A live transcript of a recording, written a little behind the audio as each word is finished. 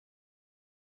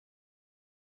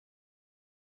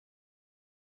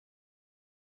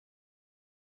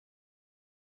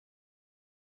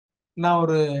நான்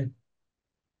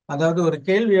ஒரு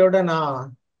கேள்வியோட நான்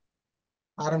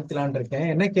ஆரம்பிக்கலான் இருக்கேன்.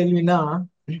 என்ன கேள்வினா,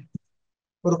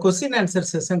 ஒரு கொஸ்டின்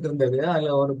ஆன்சர் செஷன் இருந்தது.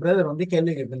 அதுல ஒரு பிரதர் வந்து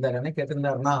கேள்வி கேட்டிருந்தாரு. என்ன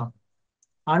கேட்டிருந்தாருன்னா,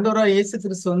 ஆண்டவரா இயேசு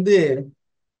கிறிஸ்து வந்து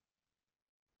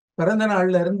பிறந்த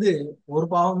நாள்ல இருந்து ஒரு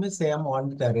பாவமே செய்யாம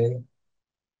வாழ்ந்துட்டாரு.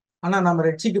 ஆனா நம்ம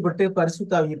ரட்சிக்கப்பட்டு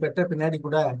பரிசுத்த ஆவியை பெற்ற பின்னாடி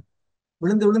கூட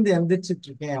விழுந்து விழுந்து எந்திரிச்சிட்டு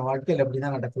இருக்கேன். என் வாழ்க்கையில்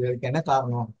அப்படிதான் நடக்குது. அதுக்கு என்ன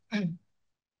காரணம்?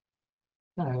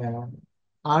 ஆஹ்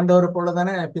ஆண்டவர்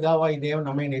போலதானே பிதாவாய் தேவன்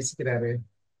நம்மை நேசிக்கிறாரு,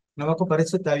 நமக்கும்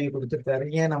பரிசுத்த ஆவியை கொடுத்திருக்காரு.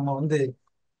 ஏன் நம்ம வந்து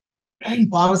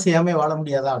பாவம் செய்யாம வாழ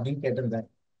முடியாதா அப்படின்னு கேட்டிருந்தார்.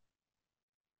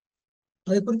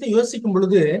 அதை குறித்து யோசிக்கும்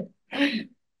பொழுது,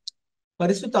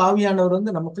 பரிசுத்த ஆவியானவர்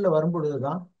வந்து நமக்குள்ள வரும்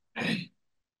பொழுதுதான்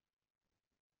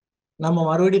நம்ம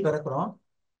மறுபடி பிறக்கிறோம்.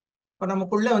 இப்ப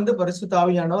நமக்குள்ள வந்து பரிசுத்த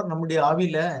ஆவியானவர் நம்முடைய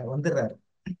ஆவியில வந்துடுறாரு.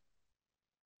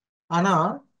 ஆனா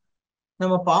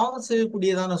நம்ம பாவம்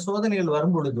செய்யக்கூடியதான சோதனைகள்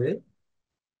வரும் பொழுது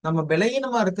நம்ம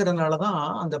பலகீனமா இருக்கிறதுனாலதான்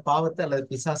அந்த பாவத்தை அல்லது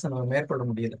பிசாசை நம்ம மேற்கொள்ள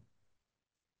முடியல.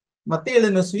 மத்திய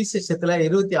எழுதின சுவிசேஷத்துல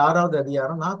 26வது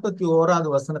அதிகாரம் 41வது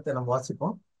வசனத்தை நம்ம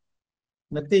வாசிப்போம்.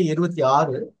 மத்திய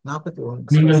 26:41.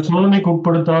 நீங்கள் சோதனைக்கு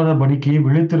உட்படுத்தாதபடிக்கு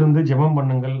விழித்திருந்து ஜெபம்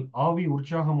பண்ணுங்கள். ஆவி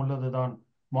உற்சாகம் உள்ளதுதான்,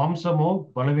 மாம்சமோ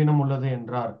பலவீனம் உள்ளது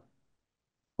என்றார்.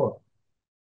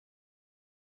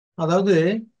 அதாவது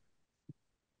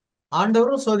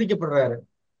ஆண்டவரும் சோதிக்கப்படுறாரு.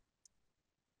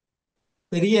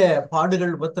 பெரிய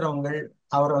பாடுகள், உபத்திரவங்கள்,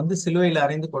 அவரை வந்து சிலுவையில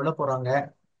அறைந்து கொள்ள போறாங்க.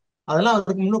 அதெல்லாம்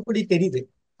அவருக்கு முன்னப்படி தெரியுது.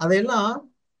 அதையெல்லாம்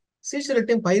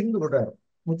சீஷர்கிட்டையும் பகிர்ந்து கொள்றாரு.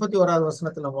 31வது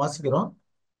வசனத்துல நம்ம வாசிக்கிறோம்.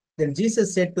 Then Jesus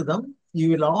said to them, "You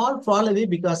will all fall away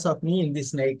because of me in this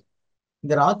night."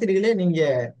 இந்த ராத்திரியிலே நீங்க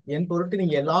என் பொருட்டு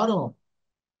நீங்க எல்லாரும்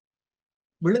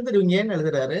விழுந்துடுவீங்கன்னு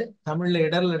எழுதுறாரு. தமிழ்ல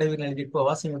இடர்ல இடைவெளி எழுதி இப்போ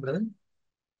வாசிங்க பிரதர்.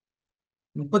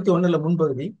 31ல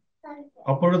முன்பகுதி.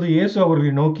 அப்பொழுது இயேசு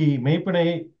அவர்களை நோக்கி, மேய்ப்பனை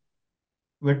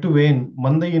வெட்டுவேன்,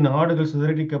 மந்தையின் ஆடுகள்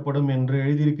சிதறடிக்கப்படும் என்று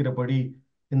எழுதியிருக்கிறபடி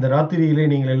இந்த ராத்திரியிலே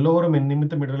நீங்கள் எல்லோரும் என்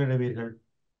நிமித்தம் இடறிடுவீர்கள்.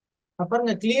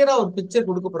 பாருங்க, கிளியரா ஒரு பிக்சர்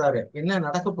கொடுக்க போறாரு என்ன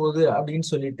நடக்க போகுது அப்படின்னு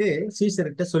சொல்லிட்டு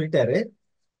சீசர்கிட்ட சொல்லிட்டாரு.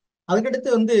 அதுக்கடுத்து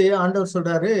வந்து ஆண்டவர்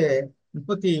சொல்றாரு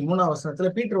 33வது வசனத்துல,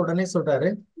 பீட்டர் உடனே சொல்றாரு,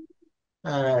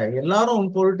 எல்லாரும்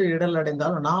உன் பொருட்டு இடல்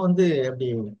அடைந்தாலும் நான் வந்து அப்படி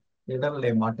இடல்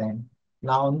அடைய மாட்டேன்,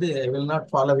 நான் வந்து வில் நாட்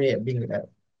ஃபாலோவே அப்படிங்கிறாரு.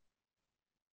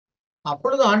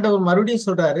 அப்பொழுது ஆண்டவர் மறுபடியும்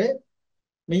சொல்றாரு,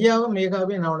 மெய்யாவும்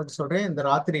மேகாவே நான் உனக்கு சொல்றேன், இந்த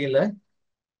ராத்திரியில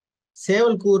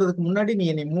சேவல் கூறுறதுக்கு முன்னாடி நீ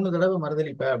என்னை 3 தடவை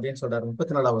மறுதலிப்ப அப்படின்னு சொல்றாரு.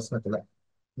 34வது வசனத்துல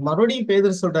மறுபடியும்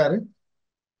பேதுரு சொல்றாரு,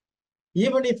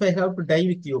 even if I have to die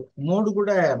with you, உன்னோடு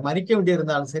கூட மறிக்க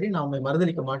வேண்டியிருந்தாலும் சரி நான் உண்மை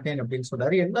மறுதலிக்க மாட்டேன் அப்படின்னு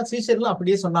சொல்றாரு. எல்லா சீஷர்களும்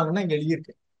அப்படியே சொன்னாங்கன்னா இங்க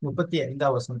எழுதியிருக்கு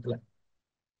 35வது வசனத்துல.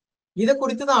 இதை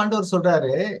குறித்து தான் ஆண்டவர்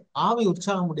சொல்றாரு, ஆவி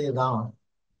உற்சாகம் உடையதான்.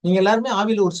 நீங்க எல்லாருமே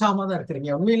ஆவியில உற்சாகமா தான்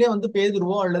இருக்கிறீங்க. உண்மையிலேயே வந்து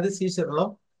பேதுருவோ அல்லது சீஷர்களோ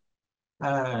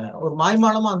ஒரு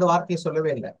மாய்மாலமா அந்த வார்த்தையை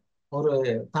சொல்லவே இல்லை. ஒரு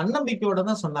தன்னம்பிக்கையோட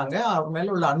தான் சொன்னாங்க, அவர்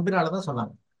மேல உள்ள அன்பினாலதான்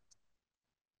சொன்னாங்க.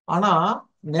 ஆனா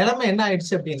நிலைமை என்ன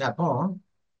ஆயிடுச்சு அப்படின்னாக்கோ,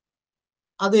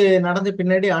 அது நடந்த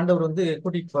பின்னாடி ஆண்டவர் வந்து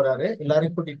கூட்டிட்டு போறாரு.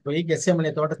 எல்லாரையும் கூட்டிட்டு போய்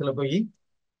கெத்செமனே தோட்டத்துல போய்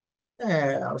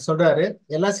அவர் சொல்றாரு,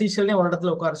 எல்லா சீஷர்களையும் ஒரு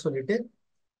இடத்துல உட்கார சொல்லிட்டு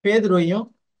பேதுருவையும்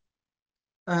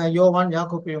யோவான்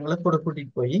யாக்கோப்பு இவங்களை கூட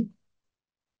கூட்டிட்டு போய்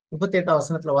 38வது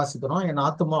வசனத்துல வாசிக்கிறோம். என்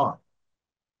ஆத்துமா,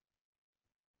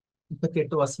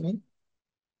 38 வாசிங்க.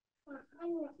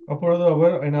 அப்பொழுது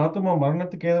அவர், என் ஆத்துமா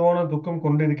மரணத்துக்கு ஏதுவான துக்கம்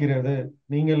கொண்டிருக்கிறது,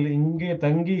 நீங்கள் இங்கே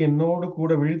தங்கி என்னோடு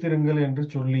கூட விழித்திருங்கள் என்று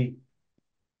சொல்லி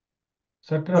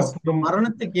சற்று அப்புறம்.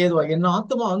 மரணத்துக்கு ஏதுவா என்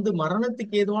ஆத்துமா வந்து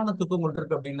மரணத்துக்கு ஏதுவான துக்கம்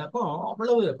கொண்டிருக்கு அப்படின்னாக்கோ,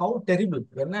 அவ்வளவு ஹவு டெரிபிள்,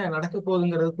 என்ன நடக்க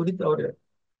போகுதுங்கிறது குறித்து அவர்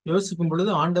யோசிக்கும்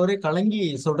பொழுது ஆண்டவரே கலங்கி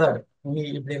சொல்றாரு, நீ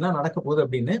இப்படி எல்லாம் நடக்க போகுது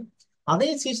அப்படின்னு.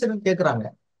 அதே சீசன் கேட்கிறாங்க.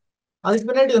 அதுக்கு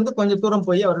பின்னாடி வந்து கொஞ்சம் தூரம்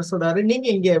போய் அவர் சொல்றாரு, நீங்க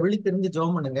இங்க விழித்திருந்து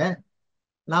ஜெபம் பண்ணுங்க,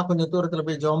 நான் கொஞ்சம் தூரத்துல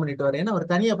போய் ஜெபம் பண்ணிட்டு வரேன்னு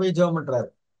அவர் தனியா போய் ஜெபம் பண்றாரு.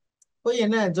 போய்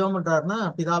என்ன ஜெபம் பண்றாருன்னா,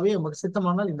 பிதாவே உமக்கு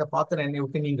சித்தமானால் இந்த பாத்திரம் என்னை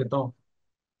விட்டு நீங்கட்டும்,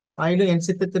 ஆயிலும் என்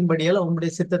சித்தத்தின்படியால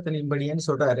உங்களுடைய சித்தத்தின்படியேன்னு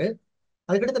சொல்றாரு.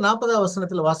 அதுக்கடுத்து 40வது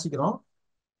வசனத்துல வாசிக்கிறோம்,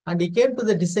 and he came to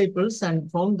the disciples and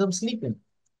found them sleeping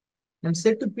and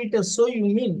said to Peter, so you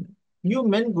mean you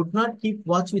men could not keep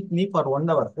watch with me for 1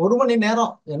 hour? 1 மணி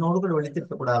நேரம் என்னோடு கூட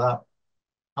விழித்திருக்க கூடாதா?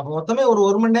 அப்ப மொத்தமே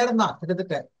ஒரு மணி நேரம் தான்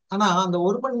கிட்டத்தட்ட. ஆனா அந்த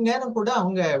 1 மணி நேரம் கூட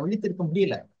அவங்க விழித்திருக்க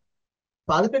முடியல.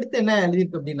 இப்ப அதுக்கடுத்து என்ன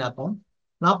எழுதியிருக்கு அப்படின்னாக்கோ,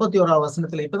 41வது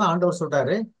வசனத்துல இப்பதான் ஆண்டவர்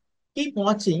சொல்றாரு, keep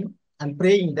watching and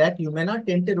praying that you may not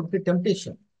enter into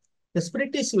temptation. The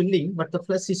spirit is willing but the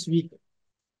flesh is weak.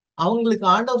 அவங்களுக்கு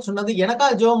ஆண்டவர் சொன்னது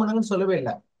எனக்காக ஜெபம் பண்ணுங்கன்னு சொல்லவே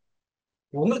இல்லை,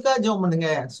 உங்களுக்காக ஜெபம் பண்ணுங்க.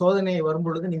 சோதனை வரும்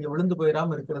பொழுது நீங்க விழுந்து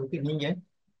போயிடாம இருக்கிறதுக்கு நீங்க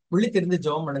விழித்திருந்து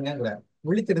ஜெபம் பண்ணுங்கிறார்.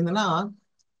 விழித்திருந்துன்னா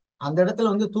அந்த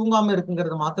இடத்துல வந்து தூங்காம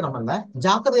இருக்குங்கிறது மாத்திரமல்ல,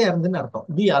 ஜாக்கிரதையா இருந்துன்னு அர்த்தம்.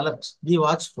 Be alert, B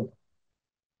watchful.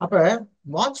 அப்ப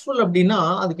வாட்ச்ஃபுல் அப்படின்னா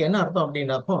அதுக்கு என்ன அர்த்தம்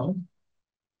அப்படின்னாக்கும்,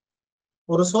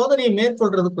 ஒரு சோதனையை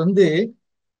மேற்கொள்றதுக்கு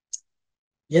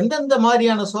எந்தெந்த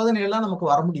மாதிரியான சோதனை எல்லாம் நமக்கு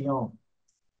வர முடியும்.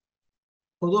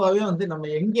 பொதுவாகவே நம்ம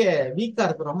எங்க வீக்கா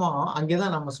இருக்கிறோமோ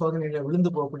அங்கேதான் நம்ம சோதனையில விழுந்து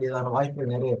போகக்கூடியதான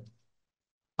வாய்ப்பு நிறைய இருக்கு.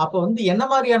 அப்ப என்ன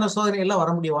மாதிரியான சோதனை எல்லாம்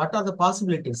வர முடியும், வாட் ஆர் த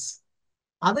பாசிபிலிட்டிஸ்,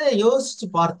 அதை யோசிச்சு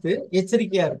பார்த்து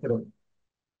எச்சரிக்கையா இருக்கிறது.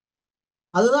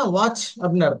 அதுதான் வாட்ச்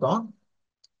அப்படின்னு அர்த்தம்.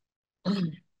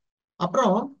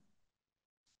 அப்புறம்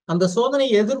அந்த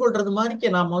சோதனையை எதிர்கொள்றது மாதிரிக்கு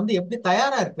நாம எப்படி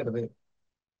தயாரா இருக்கிறது,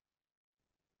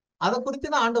 அதை குறித்து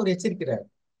தான் ஆண்டவர் எச்சரிக்கிறார்.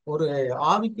 ஒரு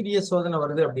ஆவிக்குரிய சோதனை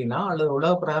வருது அப்படின்னா, அல்லது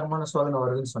உலக பிரகாரமான சோதனை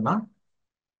வருதுன்னு சொன்னா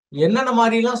என்னென்ன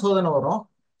மாதிரிலாம் சோதனை வரும்,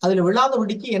 அதுல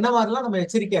விழாதபடிக்கு என்ன மாதிரிலாம் நம்ம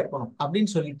எச்சரிக்கையா இருக்கணும்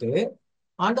அப்படின்னு சொல்லிட்டு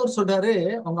ஆண்டவர் சொல்றாரு.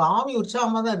 உங்க ஆவி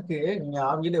உற்சாகமா தான் இருக்கு, நீங்க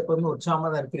ஆவியில எப்பவுமே உற்சாகமா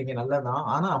தான் இருக்கிறீங்க, நல்லதான்.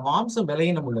 ஆனா மாம்சம்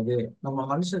பலகீனம் உள்ளது. நம்ம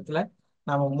மனுஷத்துல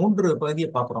நம்ம 3 பகுதியை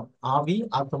பார்க்கிறோம்: ஆவி,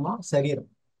 ஆத்மா, சரீரம்.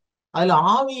 அதுல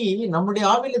ஆவி, நம்முடைய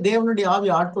ஆவியில தேவனுடைய ஆவி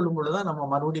ஆட்கொள்ளும் பொழுதுதான் நம்ம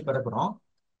மறுபடியும் பிறக்கிறோம்.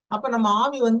 அப்ப நம்ம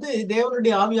ஆவி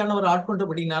தேவனுடைய ஆவியானவர்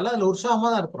ஆட்கொண்டபடினால அதுல உற்சாகமா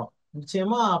தான் இருக்கிறோம்.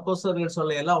 நிச்சயமா அப்போஸ்தலர்கள்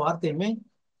சொல்ல எல்லா வார்த்தையுமே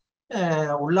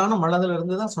உள்ளான மனதில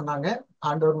இருந்து தான் சொன்னாங்க.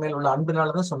 ஆண்டவர் மேல் உள்ள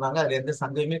அன்பினால தான் சொன்னாங்க. அதுல எந்த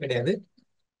சந்தேகமே கிடையாது.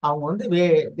 அவங்க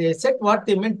செட் வாட்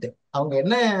தி மென்ட். அவங்க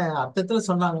என்ன அர்த்தத்துல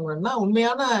சொன்னாங்கன்னா,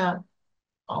 உண்மையான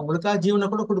அவங்களுக்காக ஜீவனை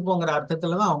கூட கொடுப்போங்கிற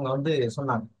அர்த்தத்துல தான் அவங்க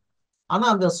சொன்னாங்க. ஆனா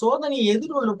அந்த சோதனையை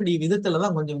எதிர்கொள்ளக்கூடிய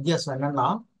விதத்துலதான் கொஞ்சம் வித்தியாசம். என்னன்னா,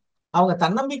 அவங்க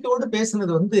தன்னம்பிக்கையோடு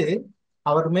பேசுனது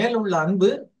அவர் மேல உள்ள அன்பு,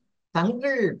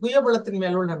 தங்கள் சுயபலத்தின்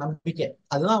மேல உள்ள நம்பிக்கை,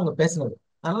 அதுதான் அவங்க பேசுனது.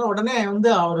 அதனால உடனே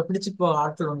அவரை பிடிச்சு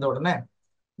ஆட்கள் வந்த உடனே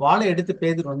வாளை எடுத்து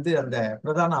பேதுரு அந்த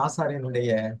பிரதான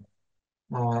ஆசாரியனுடைய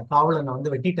காவலனை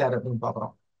வெட்டிட்டாரு அப்படின்னு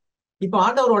பாக்குறோம். இப்ப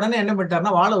ஆண்டவர் உடனே என்ன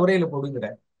பண்ணிட்டாருன்னா, வாழை உரையில போடுங்கிற,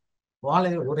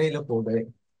 வாழை உரையில போடு.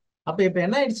 இப்ப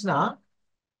என்ன ஆயிடுச்சுன்னா,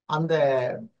 அந்த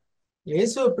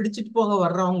இயேசுவை பிடிச்சிட்டு போக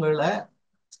வர்றவங்கள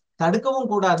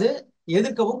தடுக்கவும் கூடாது,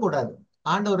 எதிர்க்கவும் கூடாது.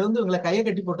 ஆண்டவர் இவங்களை கையை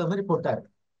கட்டி போட்ட மாதிரி போட்டாரு.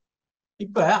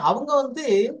 இப்ப அவங்க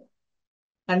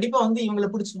கண்டிப்பா இவங்களை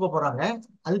பிடிச்சிட்டு போக போறாங்க,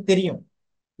 அது தெரியும்.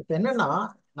 இப்ப என்னன்னா,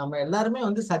 நம்ம எல்லாருமே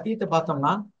சத்தியத்தை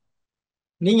பார்த்தோம்னா,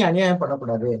 நீங்க அநியாயம்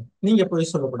பண்ணக்கூடாது, நீங்க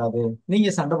பொய் சொல்லக்கூடாது, நீங்க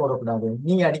சண்டை போடக்கூடாது,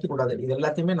 நீங்க அடிக்கக்கூடாது, இது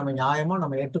எல்லாத்தையுமே நம்ம நியாயமா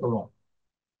நம்ம ஏற்றுக்கொள்வோம்.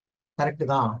 கரெக்டு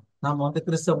தான். நம்ம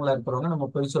கிறிஸ்தவங்களா இருக்கிறவங்க நம்ம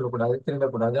பொய் சொல்லக்கூடாது,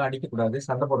 திருடக்கூடாது, அடிக்கக்கூடாது,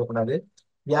 சண்டை போடக்கூடாது,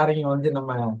 யாரையும்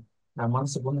நம்ம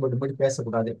மனசு புண்படும்படி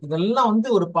பேசக்கூடாது. இதெல்லாம்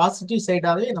ஒரு பாசிட்டிவ்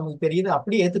சைடாவே நமக்கு தெரியுது,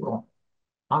 அப்படியே ஏத்துக்கிறோம்.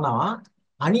 ஆனா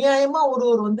அநியாயமா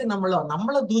ஒருவர்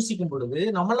நம்மள தூசிக்கும் பொழுது,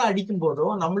 நம்மள அடிக்கும் போதோ,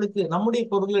 நம்மளுக்கு நம்முடைய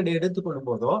பொருள்களை எடுத்துக்கொள்ளும்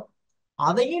போதோ,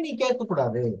 அதையும் நீ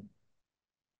கேட்கக்கூடாது.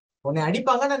 உன்னை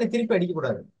அடிப்பாங்க, நான் திருப்பி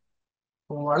அடிக்கக்கூடாது.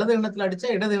 உன் வலது எண்ணத்துல அடிச்சா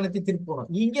இடது எண்ணத்தை திருப்பி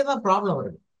போகணும். இங்கதான் ப்ராப்ளம்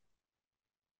வருது.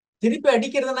 திருப்பி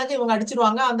அடிக்கிறதுனாக்க இவங்க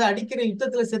அடிச்சிருவாங்க, அந்த அடிக்கிற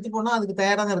யுத்தத்துல செத்து போனா அதுக்கு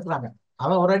தயாரா தான் இருக்கிறாங்க.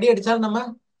 அவன் ஒரு அடி அடிச்சாலும் நம்ம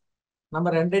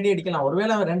நம்ம 2 அடி அடிக்கலாம்.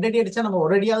 ஒருவேளை அவன் 2 அடி அடிச்சா நம்ம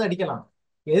ஒரு அடியாவது அடிக்கலாம்.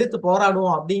 எதிர்த்து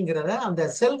போராடுவோம் அப்படிங்கிறத அந்த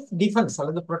செல்ஃப் டிஃபென்ஸ்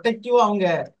அல்லது ப்ரொடெக்டிவா அவங்க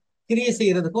கிரியை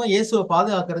செய்யறதுக்கும் இயேசுவை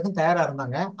பாதுகாக்கிறதுக்கும் தயாரா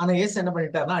இருந்தாங்க. ஆனா இயேசு என்ன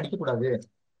பண்ணிட்டாருன்னா, அடிக்கக்கூடாது.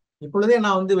 இப்பொழுதே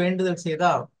நான் வேண்டுதல்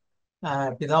செய்தா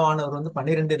பிதாவானவர்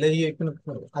 12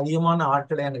 லேவியருக்குன்னு அதிகமான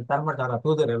ஆட்களை எனக்கு தரமாட்டாரா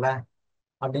தூதர்ல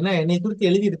அப்படின்னா, என்னை குறித்து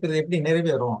எழுதி இருக்கிறது எப்படி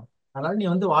நிறைவேறும்? அதனால நீ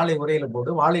வாளை உரையில போடு,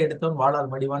 வாளை எடுத்தவன்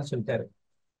வாளால் மடிவான்னு சொல்லிட்டாரு.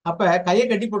 அப்ப கையை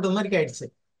கட்டி போட்டது மாதிரி ஆயிடுச்சு.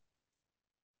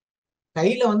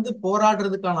 கையில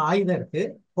போராடுறதுக்கான ஆயுதம் இருக்கு,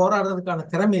 போராடுறதுக்கான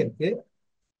திறமை இருக்கு,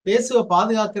 இயேசுவை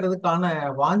பாதுகாக்கிறதுக்கான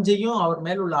வாஞ்சையும் அவர்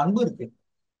மேல உள்ள அன்பு இருக்கு.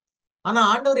 ஆனா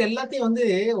ஆண்டவர்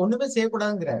எல்லாத்தையும் ஒண்ணுமே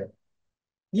செய்யக்கூடாதுங்கிறாரு.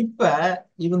 இப்ப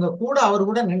இவங்க கூட அவர்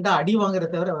கூட நின்றா அடி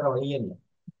வாங்குறத தவிர வேற வழியே இல்லை.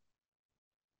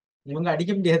 இவங்க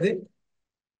அடிக்க முடியாது.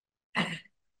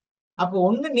 அப்ப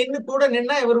ஒண்ணு நின்று கூட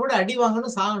நின்னா இவர் கூட அடி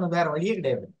வாங்கணும், சாகணும், வேற வழியே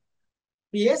கிடையாது.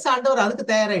 இயேசு ஆண்டவர் அதுக்கு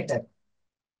தயாராயிட்டார்.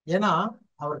 ஏன்னா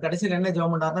அவர் கடைசியில் என்ன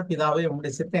ஜெபம் பண்ணாருன்னா, பிதாவே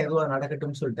உங்களுடைய சித்தம் எதுவோ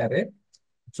நடக்கட்டும்னு சொல்லிட்டாரு.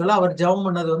 சொல்ல அவர் ஜெபம்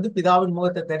பண்ணது பிதாவின்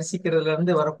முகத்தை தரிசிக்கிறதுல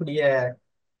இருந்து வரக்கூடிய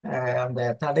அந்த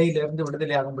தடையில இருந்து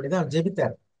விடுதலை ஆகும்படிதான் அவர்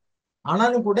ஜெபித்தார்.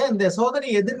 ஆனாலும் கூட இந்த சோதனை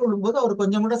எதிர்கொள்ளும் போது அவர்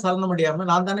கொஞ்சம் கூட சலன முடியாம,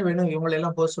 நான் தானே வேணும், இவங்களை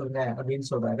எல்லாம் போக சொல்லுங்க அப்படின்னு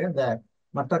சொல்றாரு. இந்த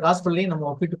மற்ற காஸ்பிள்லையும் நம்ம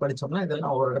ஒப்பிட்டு படிச்சோம்னா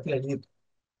இதெல்லாம் ஒரு இடத்துல எழுதிட்டு,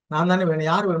 நான் தானே வேணும்,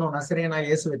 யார் வேணும், நான் சரியா நான்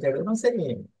இயேசுவை தேடுவேன், சரி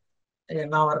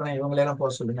நான் வர்றேன், இவங்களை எல்லாம்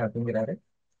போக சொல்லுங்க அப்படிங்கிறாரு.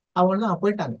 அவங்களாம்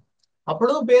போயிட்டாங்க.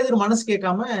 அப்பொழுதும் பேதுரு மனசு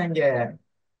கேட்காம இங்க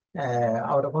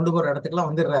அவரை கொண்டு போற இடத்துக்குலாம்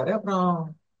வந்துடுறாரு. அப்புறம்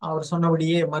அவர்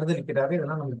சொன்னபடியே மறுதளிக்கிறாரு.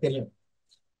 இதெல்லாம் நமக்கு தெரியும்.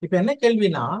 இப்ப என்ன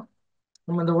கேள்வினா,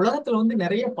 நம்ம இந்த உலகத்துல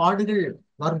நிறைய பாடுகள்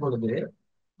வரும் பொழுது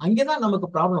அங்கேதான் நமக்கு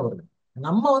ப்ராப்ளம் வருது.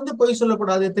 நம்ம பொய்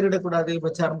சொல்லக்கூடாது, திருடக்கூடாது,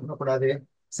 விபச்சாரம் பண்ணக்கூடாது,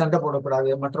 சண்டை போடக்கூடாது,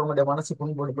 மற்றவங்களுடைய மனசு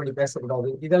புண்படும்படி பேசக்கூடாது,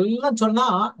 இதெல்லாம் சொன்னா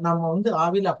நம்ம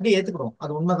ஆவியில அப்படியே ஏத்துக்கிறோம்,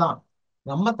 அது உண்மைதான்,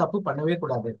 நம்ம தப்பு பண்ணவே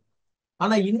கூடாது.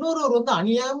 ஆனா இன்னொருவர்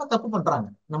அநியாயமா தப்பு பண்றாங்க,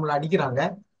 நம்மளை அடிக்கிறாங்க,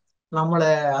 நம்மளை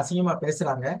அசிங்கமா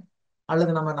பேசுறாங்க,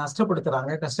 அல்லது நம்ம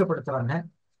நஷ்டப்படுத்துறாங்க, கஷ்டப்படுத்துறாங்க.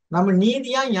 நம்ம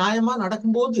நீதியா நியாயமா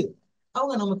நடக்கும்போது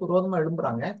அவங்க நமக்கு விரோதமா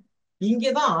எழும்புறாங்க.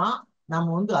 இங்கதான்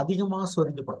நாம அதிகமா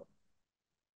சோதிக்கப்படும்.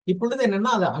 இப்பொழுது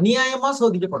என்னன்னா அது அநியாயமா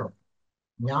சோதிக்கப்படும்.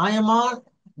 நியாயமா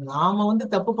நாம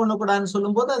தப்பு பண்ணக்கூடாதுன்னு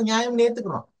சொல்லும் போது அது நியாயம்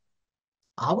ஏத்துக்கிறோம்.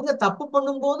 அவங்க தப்பு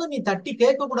பண்ணும்போது நீ தட்டி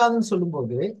கேட்க கூடாதுன்னு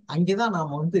சொல்லும்போது அங்கேதான்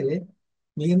நாம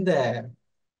மிகுந்த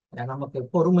நமக்கு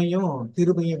பொறுமையும்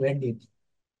கிருபையும் வேண்டியிருக்கு.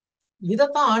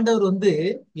 இதைத்தான் ஆண்டவர்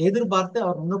எதிர்பார்த்து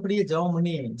அவர் முன்னபடியே ஜெபம்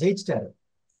பண்ணி ஜெயிச்சிட்டாரு.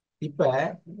 இப்ப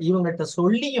இவங்ககிட்ட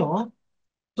சொல்லியும்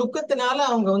துக்கத்தினால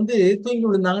அவங்க தூங்கி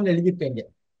விழுந்தாங்கன்னு எழுதியிருக்கீங்க.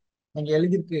 அங்க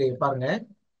எழுதியிருக்கு பாருங்க,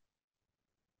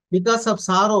 பிகாஸ் ஆஃப்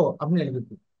சாரோ அப்படின்னு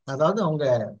எழுதியிருக்கு. அதாவது அவங்க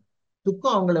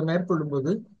துக்கம் அவங்கள மேற்கொள்ளும்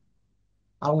போது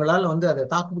அவங்களால அதை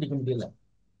தாக்கு பிடிக்க முடியல.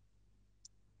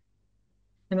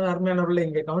 எனவே அருமையானவர்களை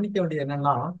இங்க கவனிக்க வேண்டியது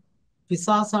என்னன்னா,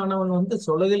 பிசாசானவன்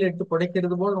சுலகில் இட்டு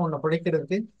புடைக்கிறது போல் உன்னை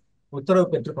புடைக்கிறதுக்கு உத்தரவு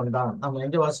பெற்றுக்கொண்டான். நம்ம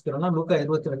எங்க வாசிக்கிறோம்னா லூக்கா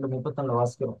 22:31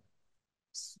 வாசிக்கிறோம்.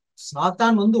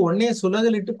 சாத்தான் உன்னைய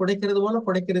சுலகிலிட்டு புடைக்கிறது போல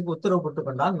புடைக்கிறதுக்கு உத்தரவு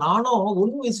பெற்றுக்கொண்டான். நானும்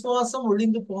உன் விசுவாசம்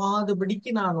ஒழிந்து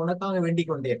போகாதபடிக்கு நான் உனக்காக வேண்டிக்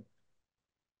கொண்டேன்.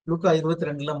 லூக்கா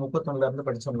 22:31 இருந்து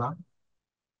படிச்சோம்னா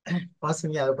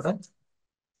வாசிங்க அதை கூட.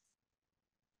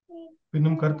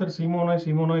 பின்னும் கர்த்தர் சீமோனாய்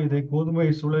சீமோனாய், இதை கோதுமை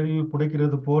சுழலில்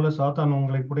புடைக்கிறது போல சாத்தான்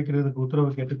உங்களை புடைக்கிறதுக்கு உத்தரவு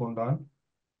கேட்டுக்கொண்டான்.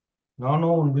 நானோ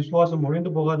உன் விசுவாசம் ஒழிந்து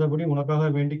போகாதபடி உனக்காக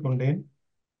வேண்டிக் கொண்டேன்.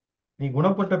 நீ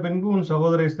குணப்பட்ட பின்பு உன்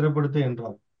சகோதரை ஸ்திரப்படுத்து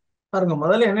என்றார். பாருங்க,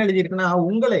 முதல்ல என்ன எழுதியிருக்குன்னா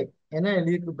உங்களை, என்ன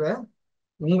எழுதியிருக்கு இப்ப,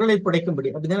 உங்களை புடைக்கும்படி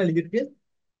அப்படிதான் எழுதியிருக்கு.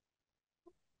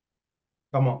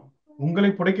 ஆமா, உங்களை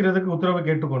புடைக்கிறதுக்கு உத்தரவு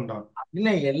கேட்டுக்கொண்டான். இல்ல,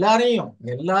 எல்லாரையும்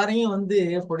எல்லாரையும்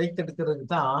புடைத்தெடுக்கிறதுக்கு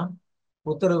தான்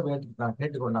உத்தரவு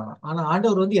கேட்டுக்கொண்டாங்க. ஆனா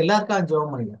ஆண்டவர் எல்லாருக்காக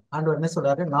ஜெபம் பண்ணல. ஆண்டவர் என்ன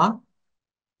சொல்றாரு, நான்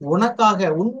உனக்காக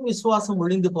உன் விசுவாசம்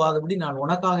ஒழிந்து போகாதபடி நான்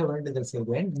உனக்காக வேண்டுதல்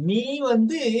செய்வேன். நீ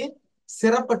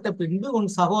சிறப்பட்ட பின்பு உன்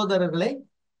சகோதரர்களை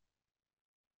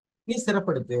நீ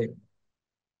சிறப்படுத்து.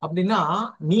 அப்படின்னா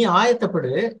நீ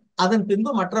ஆயத்தப்படு, அதன்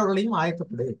பின்பு மற்றவர்களையும்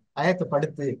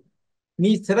ஆயத்தப்படுத்து.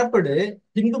 நீ சிறப்படு,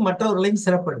 பின்பு மற்றவர்களையும்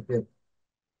சிறப்படுத்து.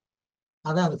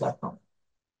 அதான் அதுக்கு அர்த்தம்.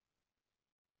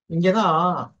 இங்கதான்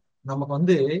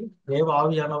நமக்கு தேவ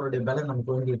ஆவியானவருடைய பலன்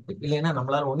நமக்கு வேண்டியிருக்கு. இல்லைன்னா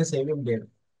நம்மளால ஒண்ணும் செய்யவே முடியாது.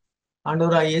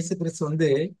 ஆண்டவராய் இயேசு கிறிஸ்து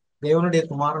தேவனுடைய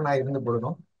குமாரனாய் இருந்த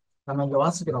பொழுதும் நம்ம இங்க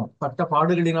வாசிக்கிறோம், பட்ட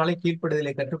பாடுகளினாலே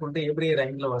கீழ்ப்படுதலை கற்றுக்கொண்டு எபிரேயர்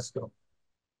 5 வாசிக்கிறோம்.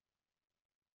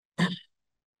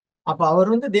 அப்ப அவர்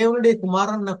தேவனுடைய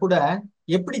குமாரன் கூட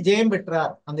எப்படி ஜெயம்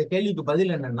பெற்றார்? அந்த கேள்விக்கு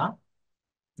பதில் என்னன்னா,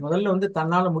 முதல்ல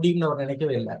தன்னால முடியும்னு அவர்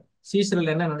நினைக்கவே இல்லை.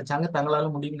 சீசர்கள் என்ன நினைச்சாங்க? தங்களால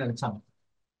முடியும்னு நினைச்சாங்க.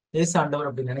 இயேசு ஆண்டவர்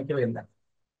அப்படி நினைக்கவே இல்லை.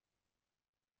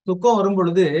 துக்கம் வரும்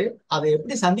பொழுது அதை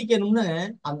எப்படி சந்திக்கணும்னு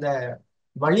அந்த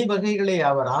வழிவகைகளை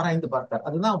அவர் ஆராய்ந்து பார்த்தார்.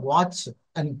 அதுதான் வாட்ச்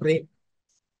அண்ட் ப்ரே.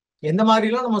 எந்த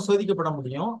மாதிரிலாம் நம்ம சோதிக்கப்பட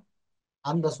முடியும்,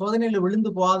 அந்த சோதனையில விழுந்து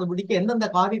போகாதபடிக்கு எந்தெந்த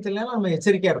காரியத்துல நம்ம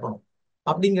எச்சரிக்கையா இருக்கணும்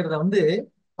அப்படிங்கிறத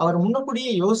அவர்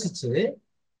முன்னக்கூடியே யோசிச்சு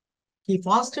he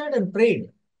fasted and prayed.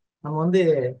 நம்ம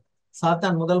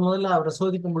சாத்தான் முதல்ல அவரை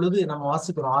சோதிக்கும் பொழுது நம்ம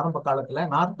வாசிக்கிறோம், ஆரம்ப காலத்துல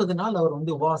 40 நாள் அவர்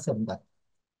உபவாசம் இருந்தார்.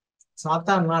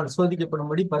 சாத்தான் நாள்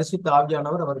சோதிக்கப்படும்படி பரிசுத்த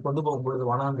ஆவியானவர் அவர் கொண்டு போகும் பொழுது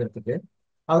வனாந்திரத்துக்கு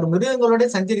அவர் மிருகங்களோட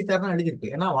சஞ்சரித்தார்னு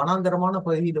எழுதியிருக்கு. ஏன்னா வனாந்தரமான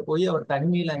பகுதியில போய் அவர்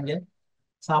தனிமையில அங்க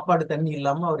சாப்பாடு தண்ணி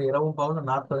இல்லாம அவர் இரவும் பகலும்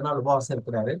 40 நாள் உபவாசம்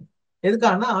இருக்கிறாரு.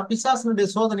 எதுக்காகனா பிசாசனுடைய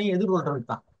சோதனையை எதிர்கொள்றது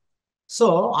தான். சோ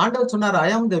ஆண்டவர் சொன்னார், ஐ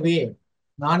ஆம் த வே,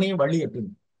 நானே வழி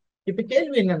அப்படின்னு. இப்ப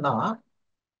கேள்வி என்னன்னா,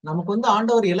 நமக்கு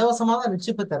ஆண்டவர் இலவசமா தான்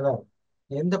ரட்சிப்பை தர்றாரு.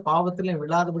 எந்த பாவத்திலையும்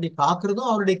விழாதபடி காக்குறதும்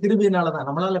அவருடைய கிருபையினாலதான்.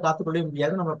 நம்மளால காத்துக்கொள்ளவே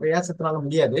முடியாது, நம்ம பிரயாசத்தினால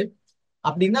முடியாது.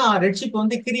 அப்படின்னா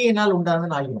ரட்சிப்பு கிரியையினால்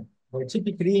உண்டானதுன்னு ஆகிடும்.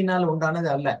 ரட்சிப்பு கிரியையினால் உண்டானது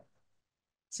அல்ல.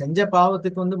 செஞ்ச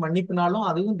பாவத்துக்கு மன்னிப்புனாலும்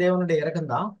அதுவும் தேவனுடைய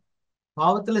இரக்கம்தான்.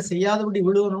 பாவத்துல செய்யாதபடி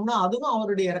விழுவணும்னா அதுவும்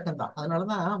அவருடைய இரக்கம் தான்.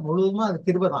 அதனாலதான் முழுவதுமா அது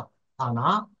கிருபை தான். ஆனா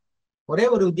ஒரே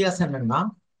ஒரு வித்தியாசம் என்னன்னா,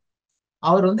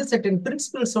 அவர் செர்டன்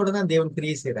பிரின்சிபிள்ஸோட தான் தேவன்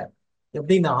கிரியை செய்றார்.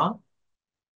 எப்படின்னா,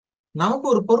 நமக்கு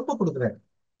ஒரு பொறுப்பு கொடுக்குறாரு.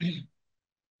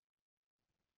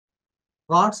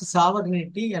 God's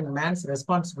sovereignty and mens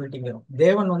ரெஸ்பான்சிபிலிட்டிங்கிறோம்.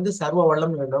 தேவன் சர்வ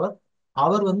வல்லமை உள்ளவர்.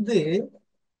 அவர்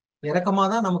இரக்கமா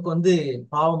தான் நமக்கு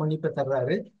பாவ மன்னிப்பை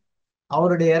தர்றாரு.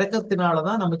 அவருடைய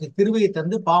இரக்கத்தினாலதான் நமக்கு கிருபையை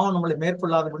தந்து பாவம் நம்மளை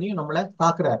மேற்கொள்ளாதபடியும் நம்மளை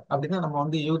காக்குறார். அப்படின்னா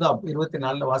நம்ம யூதா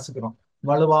 24 வாசிக்கிறோம்,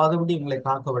 வலுவாதபடி உங்களை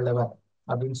காக்க வல்லவர்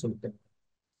அப்படின்னு சொல்லிட்டு.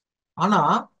 ஆனா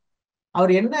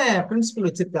அவர் என்ன பிரின்சிபல்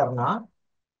வச்சிருக்காருன்னா,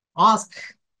 ஆஸ்க்,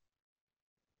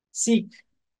 சீக்,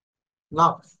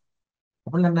 நாக்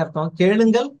அப்படின்னு என்ன அர்த்தம்?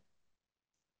 கேளுங்கள்,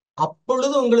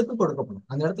 அப்பொழுது உங்களுக்கு கொடுக்கப்படும்.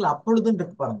 அந்த இடத்துல அப்பொழுதுன்னு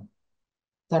இருக்கு பாருங்க.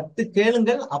 தட்டு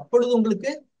கேளுங்கள், அப்பொழுது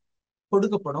உங்களுக்கு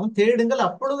கொடுக்கப்படும். தேடுங்கள்,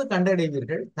 அப்பொழுது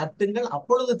கண்டடைவீர்கள். தட்டுங்கள்,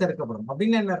 அப்பொழுது திறக்கப்படும்.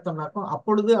 அப்படின்னு என்ன அர்த்தம்னாக்கும்,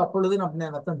 அப்பொழுது அப்பொழுதுன்னு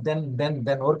அப்படின்னு அர்த்தம். தென் தென்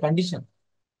தென் ஒரு கண்டிஷன்.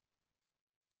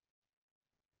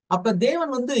 அப்ப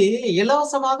தேவன்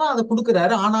இலவசமா தான் அதை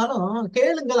கொடுக்குறாரு. ஆனாலும்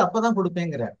கேளுங்கள், அப்பதான்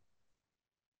கொடுப்பேங்கிறார்.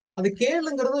 அது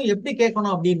கேளுங்கிறதும் எப்படி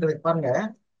கேட்கணும் அப்படின்றது பாருங்க.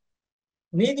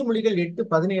 நீதிமொழிகள்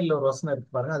 8:17 ஒரு வசனம்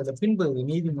இருக்கு பாருங்க. அதுல பின்பகுதி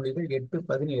நீதிமொழிகள்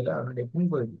 8:17 அதனுடைய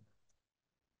பின்பகுதி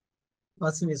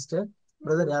வாசிங்க சிஸ்டர்.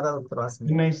 பிரதர் யாராவது ஒருத்தர் வாசிங்க.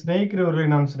 என்னை சிநேகிக்கிறவர்களை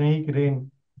நான் சிநேகிக்கிறேன்.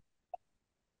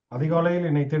 அதிகாலையில்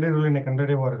என்னை தேடுகிறவர்கள் என்னை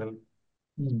கண்டடைவார்கள்.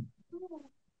 ம்.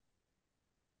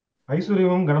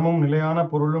 ஐஸ்வர்யமும் கனமும் நிலையான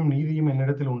பொருளும் நீதியும்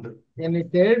என்னிடத்தில் உண்டு. என்னை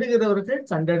தேடுகிறவர்கள்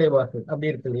கண்டடைவார்கள்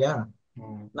அப்படி இருக்கு இல்லையா?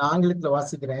 ம். நான் ஆங்கிலத்துல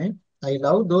வாசிக்கிறேன். I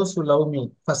love those who love me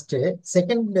first.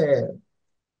 Second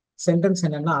sentence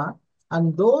என்னன்னா, and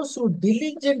those who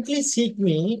diligently seek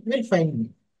me will find me.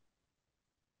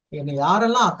 என்னை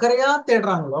யாரெல்லாம் அக்கறையா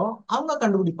தேடுறாங்களோ அவங்க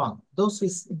கண்டுபிடிப்பாங்க. Those who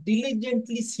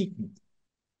diligently seek me.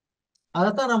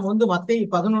 அதைத்தான் நம்ம வந்து மத்தேயு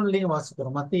 11லயும்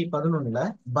வாசிக்கிறோம். மத்தேயு 11ல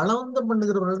பலவந்தம்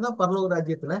பண்ணுகிறவர்கள் தான் பரலோக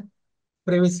ராஜ்யத்துல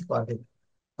பிரவேசிப்பார்கள்.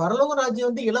 பரலோக ராஜ்யம்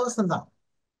வந்து இலவசம் தான்.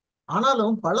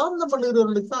 ஆனாலும் பலவந்தம்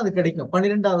பண்ணுகிறவர்களுக்கு தான் அது கிடைக்கும்.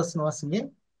 12வது வசனம் வாசிங்க.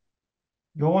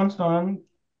 யோவான் ஸ்நானன்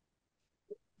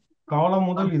காலம்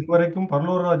முதல் இதுவரைக்கும்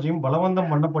பரலோக ராஜ்யம்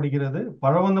பலவந்தம் பண்ணப்படுகிறது.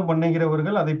 பலவந்தம்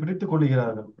பண்ணுகிறவர்கள் அதை பிடித்துக்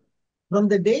கொள்கிறார்கள். From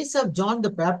the days of John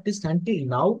the Baptist until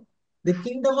now, the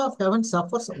kingdom of heaven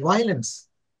suffers violence,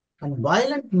 and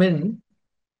violent men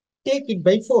take it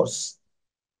by force.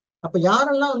 அப்ப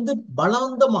யாரெல்லாம் வந்து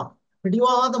பலவந்தமா,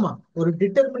 பிடிவாதமா, ஒரு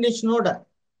டிட்டர்மினேஷனோட,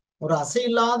 ஒரு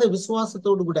அசையில்லாத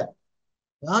விசுவாசத்தோடு கூட,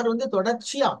 யார் வந்து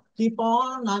தொடர்ச்சியா keep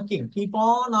on knocking, keep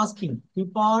on asking,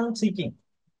 keep on seeking,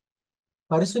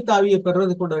 பரிசுத்த ஆவியை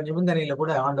பெறுவது கூட நிபந்தனையில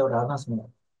கூட ஆண்டவர் அதான்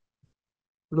சொன்னார்.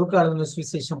 லூக்கா எழுதின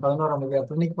சுவிசேஷம் 11ஆம்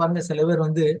அதிகாரத்துல இன்னைக்கு பாருங்க, சில பேர்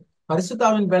வந்து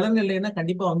பரிசுத்தாவின் பலன் இல்லைன்னா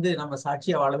கண்டிப்பா வந்து நம்ம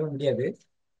சாட்சியா வாழவே முடியாது.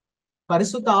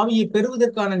 பரிசுத்த ஆவியை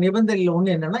பெறுவதற்கான நிபந்தனைகள்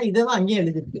ஒண்ணு என்னன்னா, இதைதான் அங்கேயும்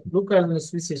எழுதியிருக்கு. லூக்கா எழுதின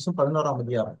சுவிசேஷம் 11ஆம்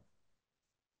அதிகாரம்.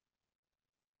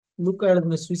 லூக்கா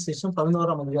எழுதின சுவிசேஷம்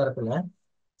 11ஆம் அதிகாரத்துல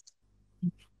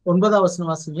 9வது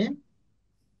வசனம் வாசிங்க.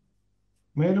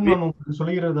 மேலும் நான் உங்களுக்கு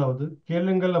சொல்கிறதாவது,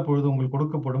 கேளுங்கள் அப்பொழுது உங்களுக்கு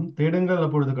கொடுக்கப்படும், தேடுங்கள்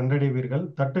அப்பொழுது கண்டடைவீர்கள்,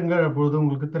 தட்டுங்கள் அப்பொழுது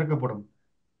உங்களுக்கு திறக்கப்படும்.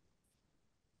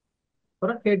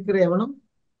 அப்புறம் கேட்கிற எவனும்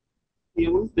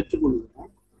எவனும்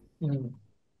பெற்றுக்கொள்கிறான். ம்,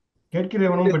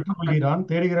 கேட்கிறவனும் பெற்றுக்கொள்கிறான்,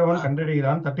 தேடுகிறவன்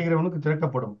கண்டடைகிறான், தட்டுகிறவனுக்கு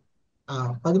திறக்கப்படும்.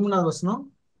 13வது வசனம்.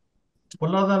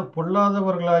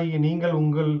 பொல்லாதவர்களாகிய நீங்கள்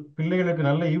உங்கள் பிள்ளைகளுக்கு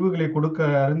நல்ல ஈவுகளை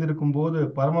கொடுக்க அறிந்திருக்கும் போது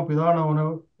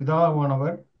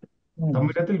பிதாவானவர் ம்.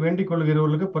 தம்மிடத்தில் வேண்டிக்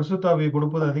கொள்கிறவர்களுக்கு பரிசுத்த ஆவியை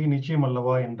கொடுப்பது அதிக நிச்சயம்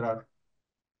அல்லவா என்றார்.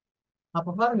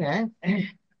 அப்ப பாருங்க,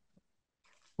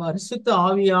 பரிசுத்த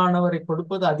ஆவியானவரை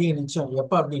கொடுப்பது அதிக நிச்சயம்.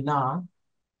 எப்ப அப்படின்னா,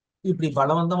 இப்படி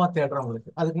பலவந்தமா தேடுறவங்களுக்கு.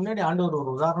 அதுக்கு முன்னாடி ஆண்டவர்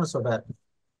ஒரு உதாரணம் சொல்றாரு.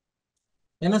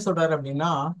 என்ன சொல்றாரு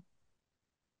அப்படின்னா,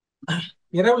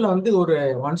 இரவுல வந்து ஒரு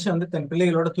மனுஷன் வந்து தன்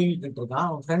பிள்ளைகளோட தூங்கிட்டு இருக்கான்.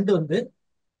 அவன் ஃப்ரெண்டு வந்து,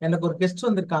 எனக்கு ஒரு கெஸ்ட்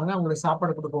வந்திருக்காங்க, அவங்களுக்கு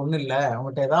சாப்பாடு கொடுக்க ஒண்ணும் இல்லை,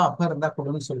 அவங்ககிட்ட ஏதாவது அப்பா இருந்தா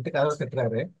கொடுன்னு சொல்லிட்டு கதவை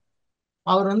தட்டுறாரு.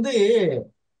 அவர் வந்து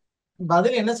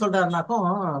பதில் என்ன சொல்றாருனாக்கும்,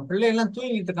 பிள்ளைகள்லாம்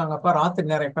தூங்கிட்டு இருக்காங்க அப்பா, ராத்திரி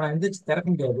நேரம், இப்ப நான் எந்திரிச்சு திறக்க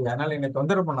முடியாது, அதனால என்னை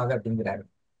தொந்தரவு பண்ணாது அப்படிங்கிறாரு.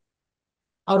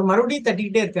 அவர் மறுபடியும்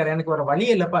தட்டிக்கிட்டே இருக்காரு, எனக்கு ஒரு வழி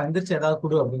இல்லப்பா, எந்திரிச்சு ஏதாவது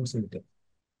கொடு அப்படின்னு சொல்லிட்டு.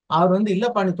 அவர் வந்து,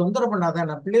 இல்லப்பா நீ தொந்தரவு பண்ணாத,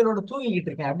 நான் பிள்ளைகளோட தூங்கிக்கிட்டு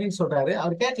இருக்கேன் அப்படின்னு சொல்றாரு.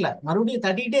 அவர் கேட்கல, மறுபடியும்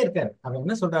தட்டிக்கிட்டே இருக்காரு. அவர்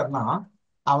என்ன சொல்றாருன்னா,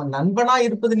 அவன் நண்பனா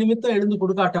இருப்பது நிமித்தம் எழுந்து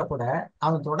கொடுக்காட்டா கூட,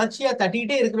 அவன் தொடர்ச்சியா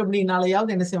தட்டிக்கிட்டே இருக்கிற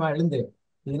அப்படின்னாலையாவது என்ன செய்வான், எழுந்து,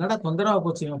 இதனடா தொந்தரவா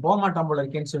போச்சு, இவன் போக மாட்டான் போல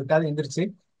இருக்கேன்னு சொல்லிட்டு அதை எந்திரிச்சு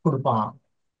கொடுப்பான்.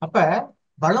 அப்ப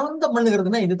பலவந்தம்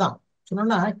பண்ணுகிறதுனா இதுதான்.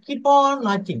 சொன்னா கீப் ஆன்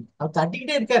நாக்கிங், அவர்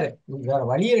தட்டிக்கிட்டே இருக்காரு, வேற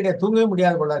வழியே கிடையாது, தூங்கவே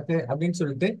முடியாது போல இருக்கு அப்படின்னு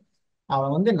சொல்லிட்டு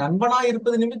அவன் வந்து நண்பனா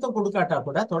இருப்பது நிமித்தம் கொடுக்காட்டா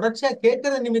கூட தொடர்ச்சியா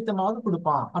கேட்கறது நிமித்தமாவது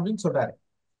கொடுப்பான் அப்படின்னு சொல்றாரு.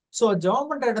 சோ ஜெபம்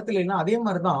பண்ற இடத்துல எல்லாம் அதே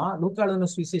மாதிரிதான். லூக்கா எழுதின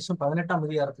சுவிசேஷம் 18ஆம்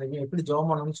அதிகாரத்திலையும் எப்படி ஜெபம்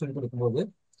பண்ணணும்னு சொல்லி கொடுக்கும்போது,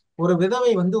 ஒரு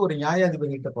விதவை வந்து ஒரு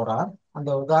நியாயாதிபதி கிட்ட போறா.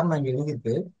 அந்த உதாரணம் இங்க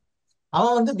எழுதியிருக்கு.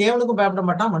 அவன் வந்து தேவனுக்கும் பயப்பட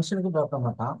மாட்டான், மனுஷனுக்கும் பயப்பட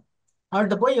மாட்டான்.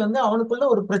 அவன்கிட்ட போய் வந்து அவனுக்குள்ள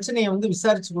ஒரு பிரச்சனையை வந்து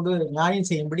விசாரிச்சு கொடு, நியாயம்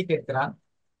செய்யும்படி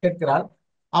கேட்கிறாள்.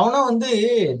 அவனும் வந்து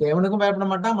தேவனுக்கும் பயப்பட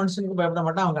மாட்டான், மனுஷனுக்கும் பயப்பட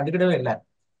மாட்டான், அவன் கண்டுக்கிடவே இல்லை.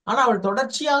 ஆனா அவள்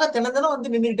தொடர்ச்சியாக தினம் தினம்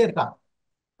வந்து நின்றுகிட்டே இருக்கா.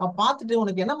 அவன் பார்த்துட்டு,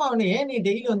 உனக்கு என்னம்மா அவனு, ஏன் நீ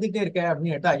டெய்லி வந்துட்டே இருக்க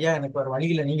அப்படின்னு கேட்டா, ஐயா எனக்கு ஒரு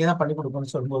வழியில நீங்க தான் பண்ணி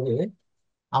கொடுக்கணும்னு சொல்லும்போது,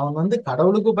 அவன் வந்து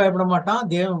கடவுளுக்கும் பயப்பட மாட்டான்,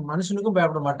 மனுஷனுக்கும்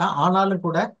பயப்பட மாட்டான். ஆனாலும்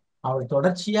கூட அவள்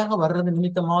தொடர்ச்சியாக வர்றது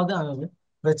நிமித்தமாவது அவன்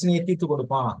பிரச்சனையை தீர்த்து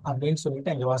கொடுப்பான் அப்படின்னு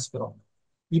சொல்லிட்டு அங்க வாசிக்கிறோம்.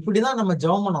 இப்படிதான் நம்ம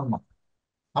ஜெபம் பண்ணணும்.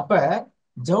 அப்ப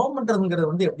ஜெபம்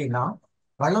பண்றதுங்கிறது வந்து எப்படின்னா,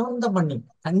 பலவந்தம் பண்ணி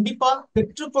கண்டிப்பா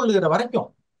பெற்றுக்கொள்ளுகிற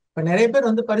வரைக்கும். இப்ப நிறைய பேர்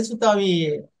வந்து பரிசுத்தாவி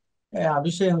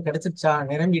அபிஷேகம் கிடைச்சிருச்சா,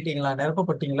 நிரம்பிட்டீங்களா,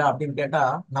 நிரப்பப்பட்டீங்களா அப்படின்னு கேட்டா,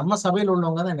 நம்ம சபையில்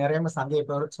உள்ளவங்க தான் நிறைய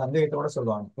சந்தேகத்தோட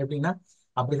சொல்லுவாங்க. எப்படின்னா,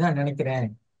 அப்படிதான் நினைக்கிறேன்,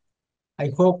 ஐ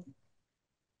ஹோப்,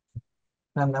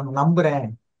 நான் நம்புறேன்,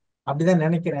 அப்படிதான்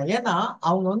நினைக்கிறேன். ஏன்னா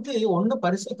அவங்க வந்து ஒண்ணு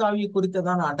பரிசுத்தாவி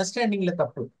குறித்ததான அண்டர்ஸ்டாண்டிங்ல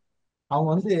தப்பு. அவங்க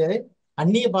வந்து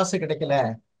அந்நிய பாஷை கிடைக்கல.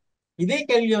 இதே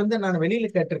கேள்வியை வந்து நான் வெளியில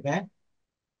கேட்டிருக்கேன்.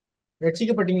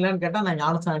 ரட்சிக்கப்பட்டீங்களான்னு கேட்டா நான்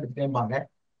ஞானஸ்நானம் எடுத்துட்டேன்பாங்க.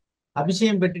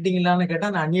 அபிஷேகம் பெற்றுட்டீங்களான்னு கேட்டா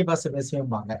நான் அந்நிய பாஷை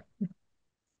பேசுவேன்பாங்க.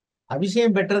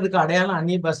 அபிஷேகம் பெற்றதுக்கு அடையாளம்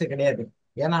அந்நிய பாஷை கிடையாது.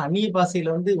 ஏன்னா அந்நிய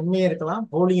பாஷையில வந்து உண்மையும் இருக்கலாம்,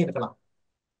 போலியும் இருக்கலாம்.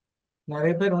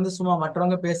 நிறைய பேர் வந்து சும்மா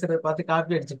மற்றவங்க பேசுறத பார்த்து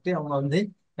காப்பி அடிச்சுட்டு அவங்க வந்து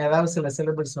ஏதாவது சில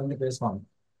சிலபஸ் வந்து பேசுவாங்க.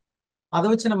 அதை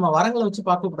வச்சு நம்ம வரங்களை வச்சு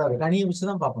பார்க்க கூடாது, கனியை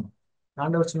வச்சுதான் பார்க்கணும்.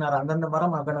 ஆண்டவர் சொன்னார், அந்தந்த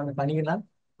மரம் அதன் கனியினால்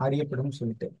அறியப்படும்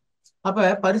சொல்லிட்டு. அப்ப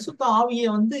பரிசுத்த ஆவியை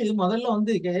வந்து முதல்ல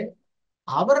வந்து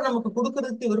அவர் நமக்கு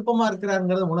கொடுக்கறதுக்கு விருப்பமா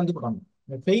இருக்கிறாருங்கிறத உணர்ந்துக்கணும்.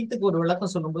 ஃபெய்த்துக்கு ஒரு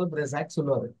விளக்கம் சொல்லும்போது பிரதர் ஜாக்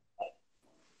சொல்லுவாரு,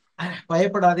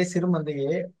 பயப்படாதே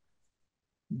சிறுமந்தையே,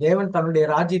 தேவன் தன்னுடைய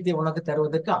ராஜ்யத்தை உனக்கு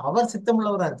தருவதற்கு அவர்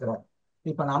சித்தமுள்ளவரா இருக்கிறார்.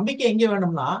 இப்ப நம்பிக்கை எங்க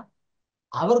வேணும்னா,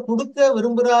 அவர் கொடுக்க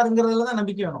விரும்புறாருங்கிறதுல தான்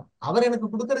நம்பிக்கை வேணும். அவர் எனக்கு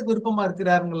கொடுக்கறதுக்கு விருப்பமா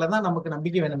இருக்கிறாருங்கிறதுல தான் நமக்கு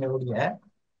நம்பிக்கை வேணுமே ஒழிய,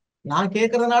 நான்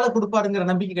கேட்கறதுனால கொடுப்பாருங்கிற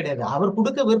நம்பிக்கை கிடையாது. அவர்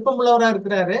கொடுக்க விருப்பம் உள்ளவரா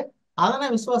இருக்கிறாரு, அதை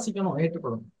நான் விசுவாசிக்கணும்,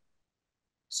 ஏற்றுக்கொள்ளணும்.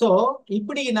 சோ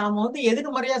இப்படி நாம வந்து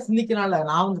எதிர்மறையா சிந்திக்கனால,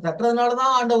 நான் வந்து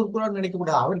தட்டுறதுனாலதான் ஆண்டவர் கூட நினைக்க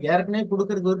கூடாது. அவர் ஏற்கனவே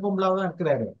கொடுக்கறதுக்கு விருப்பம் இல்லாதான்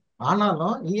இருக்கிறாரு.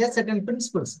 ஆனாலும் சர்டன்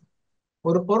பிரின்சிபல்ஸ்.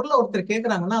 ஒரு பொருளை ஒருத்தர்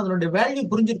கேட்கறாங்கன்னா அதனுடைய வேல்யூ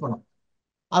புரிஞ்சிருக்கணும்.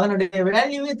 அதனுடைய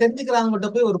வேல்யூவே தெரிஞ்சுக்கிறாங்ககிட்ட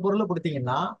போய் ஒரு பொருளை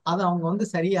கொடுத்தீங்கன்னா அதை அவங்க வந்து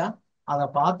சரியா அதை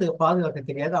பாதுகாக்க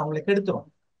தெரியாது, அவங்களை கெடுத்துரும்.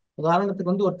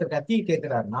 உதாரணத்துக்கு வந்து ஒருத்தர் கத்தியை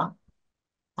கேட்கிறாருன்னா,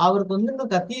 அவருக்கு வந்து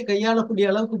இன்னும் கத்தியை கையாளக்கூடிய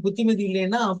அளவுக்கு புத்திமதி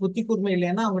இல்லைன்னா, புத்தி கூர்மை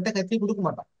இல்லைன்னா அவங்ககிட்ட கத்தியை கொடுக்க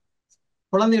மாட்டான்.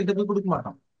 குழந்தைகிட்ட போய் கொடுக்க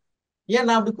மாட்டான். ஏன்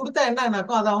நான் அப்படி கொடுத்தா என்ன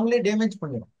ஆனாக்கும் அதை அவங்களே டேமேஜ்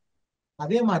பண்ணிடும்.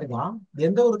 அதே மாதிரிதான்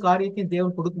எந்த ஒரு காரியத்தையும்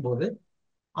தேவன் கொடுக்கும்போது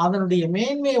அதனுடைய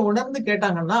மேன்மையை உணர்ந்து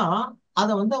கேட்டாங்கன்னா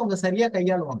அதை வந்து அவங்க சரியா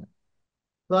கையாளுவாங்க.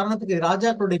 உதாரணத்துக்கு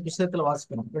ராஜாக்களுடைய புஸ்தகத்துல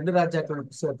வாசிக்கணும், 2 ராஜாக்களுடைய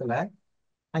புஸ்தகத்துல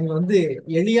அங்க வந்து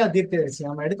எலியா தீர்க்கதரிசி,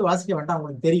 நம்ம எடுத்து வாசிக்க வேண்டாம்,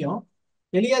 அவங்களுக்கு தெரியும்.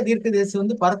 எலியா தீர்க்கதரிசி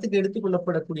வந்து பரத்துக்கு எடுத்துக்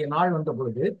கொள்ளப்படக்கூடிய நாள் வந்த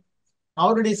பொழுது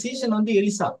அவருடைய சீசன் வந்து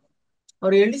எலிசா.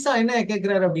 அவர் எலிசா என்ன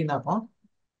கேட்கிறாரு அப்படின்னாக்கோ,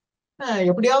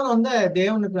 எப்படியாவது வந்து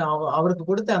தேவனுக்கு அவருக்கு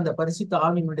கொடுத்த அந்த பரிசுத்த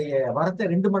ஆவியினுடைய வரத்தை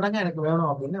 2 மடங்கா எனக்கு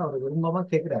வேணும் அப்படின்னு அவர் விரும்பமா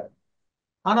கேட்கிறாரு.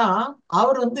 ஆனா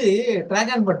அவர் வந்து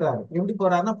டிராகன் பண்றாரு. எப்படி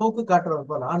போறாருன்னா, போக்கு காட்டுறவர்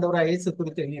போல. ஆண்டவரா இயேசு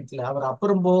குறித்து எழுதிட்டுல அவர்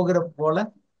அப்புறம் போகிற போல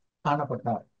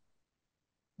காணப்பட்டார்.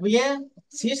 ஏன்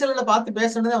சீசனில் பார்த்து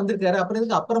பேசணும்னு வந்திருக்காரு, அப்புறம்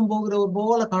எதுக்கு அப்புறம் போகிறவர்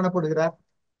போல காணப்படுகிறார்?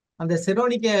 அந்த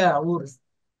செரோனிக்க ஊர்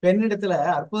பெண்ணிடத்துல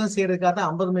அற்புதம் செய்யறதுக்காக தான்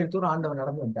 50 மைல் தூரம் ஆண்டவர்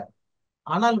நடந்து வந்தார்.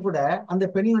 ஆனால் கூட அந்த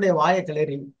பெண்ணுடைய வாயை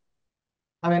கிளறி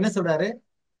அவன் என்ன சொல்றாரு,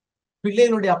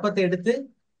 பிள்ளைகளுடைய அப்பத்தை எடுத்து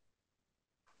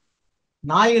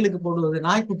நாய்களுக்கு போடுவது,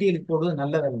 நாய்க்குட்டிகளுக்கு போடுவது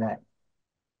நல்லதல்ல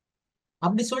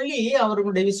அப்படி சொல்லி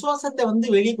அவர்களுடைய விசுவாசத்தை வந்து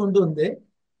வெளியே கொண்டு வந்து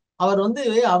அவர் வந்து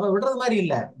அவர் விடுறது மாதிரி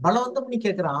இல்ல, பலவந்தம் பண்ணி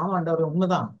கேட்கிறான். ஆமாண்டவர்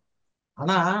உண்மைதான்.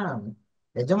 ஆனா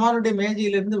எஜமானுடைய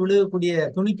மேஜையிலிருந்து விழுகக்கூடிய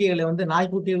துணிக்கைகளை வந்து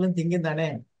நாய்க்குட்டிகளும் திங்கும் தானே,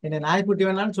 என்னை நாய்க்குட்டி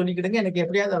வேணாலும் சொல்லிக்கிடுங்க, எனக்கு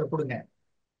எப்படியாவது அதை கொடுங்க.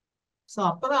 சோ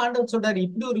அப்பதான் ஆண்டவர் சொல்றாரு,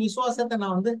 இப்படி ஒரு விசுவாசத்தை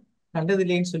நான் வந்து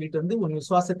கண்டதில்லைன்னு சொல்லிட்டு வந்து, உன்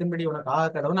விசுவாசத்தின்படி உனக்கு ஆக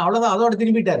கடவுள், அவ்வளவுதான், அதோட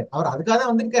திரும்பிட்டாரு. அவர் அதுக்காக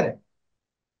தான் வந்திருக்காரு.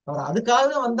 அவர் அதுக்காக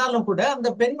வந்தாலும் கூட அந்த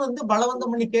பெண் வந்து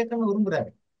பலவந்தம் பண்ணி கேட்கணும்னு விரும்புறாரு.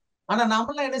 ஆனா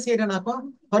நாமெல்லாம் என்ன செய்யறோம்னாக்கோ,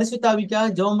 பரிசுத்தாவிக்காக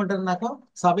ஜெபம் பண்றதுனாக்கோ,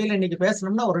 சபையில இன்னைக்கு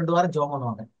பேசணும்னா ஒரு 2 வாரம் ஜெபம்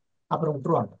பண்ணுவாங்க, அப்புறம்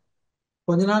விட்டுருவாங்க.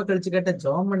 கொஞ்ச நாள் கழிச்சு கேட்ட,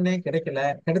 ஜெபம் பண்ணே கிடைக்கல,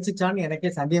 கிடைச்சிச்சான்னு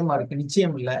எனக்கே சந்தேகமா இருக்கு,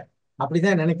 நிச்சயம் இல்லை,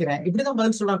 அப்படிதான் நினைக்கிறேன், இப்படிதான்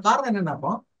பதில் சொல்றாங்க. காரணம்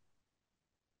என்னன்னாக்கோ,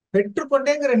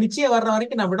 பெற்றுக்கொண்டேங்கிற நிச்சயம் வர்ற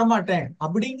வரைக்கும் நான் விட மாட்டேன்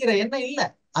அப்படிங்கிற எண்ணம் இல்ல.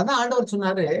 அதான் ஆண்டவர்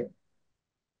சொன்னாரு,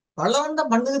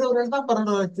 பலவந்தம் பண்ணுகிறவர்கள் தான்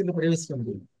பரலோகத்தில் பிரவேசிக்க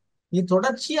முடியும். நீ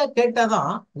தொடர்ச்சியா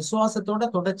கேட்டாதான், விசுவாசத்தோட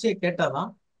தொடர்ச்சியா கேட்டாதான்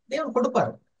தேவன்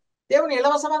கொடுப்பாரு. தேவன்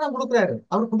இலவசமா தான் கொடுக்குறாரு.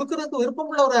 அவர் கொடுக்கறதுக்கு விருப்பம்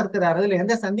உள்ளவரா இருக்கிறாரு, அதுல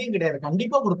எந்த சந்தேகம் கிடையாது,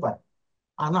 கண்டிப்பா கொடுப்பாரு.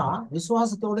 ஆனா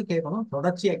விசுவாசத்தோடு கேட்கணும்,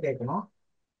 தொடர்ச்சியா கேட்கணும்,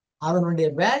 அதனுடைய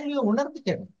வேல்யூ உணர்ந்து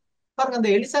கேட்கணும். பாருங்க, அந்த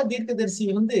எலிசா தீர்க்கதரிசி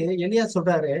வந்து எலியா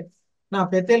சொல்றாரு, நான்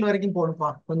பெத்தேல் வரைக்கும் போகணும்ப்பா,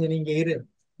 கொஞ்சம் நீங்க இரு.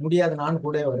 முடியாது, நான்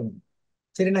கூட வருவேன்.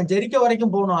 சரி, நான் ஜெரிக்கோ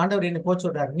வரைக்கும் போகணும், ஆண்டவர் என்னை போக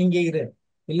சொல்றாரு, நீங்க இரு.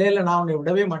 இல்ல இல்ல, நான் உன்னை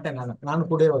விடவே மாட்டேன்,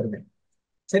 நானும் கூட வருவேன்.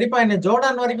 சரிப்பா, என்னை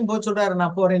ஜோர்டான் வரைக்கும் போக சொல்றாரு,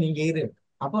 நான் போறேன், நீங்க இரு.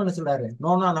 அப்போ என்ன சொல்றாரு,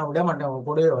 நோனா, நான் விட மாட்டேன், உங்க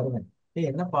கூடவே வருவேன். ஏய்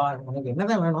என்னப்பா, உனக்கு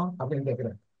என்னதான் வேணும் அப்படின்னு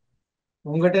கேட்கிறாரு.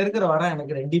 உங்ககிட்ட இருக்கிற வரம்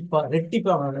எனக்கு ரெட்டிப்பா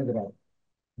ரெட்டிப்பா வேணுங்கிறாரு.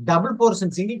 டபுள்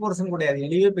போர்ஷன், சிங்கிள் போர்ஷன் கிடையாது.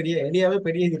 எலியாவே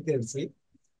பெரிய இருக்கிறச்சு,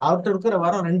 அவர்கிட்ட இருக்கிற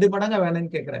வரம் 2 மடங்கா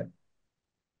வேணும்னு கேட்கிறாரு.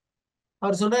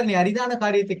 அவர் சொல்றாரு, நீ அரிதான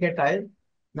காரியத்தை கேட்டாய்,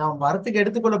 நான் வரத்துக்கு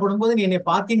எடுத்துக்கொள்ளப்படும் போது நீ என்னை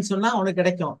பார்த்தீன்னு சொன்னா உனக்கு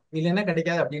கிடைக்கும், இல்லைன்னா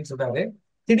கிடைக்காது அப்படின்னு சொல்றாரு.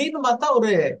 திடீர்னு பார்த்தா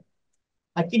ஒரு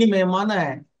அக்கினிமயமான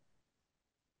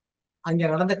அங்க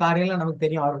நடந்த காரியம்லாம் நமக்கு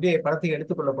தெரியும். அவருடைய படத்துக்கு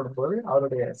எடுத்துக்கொள்ளப்படும் போது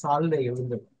அவருடைய சால்வை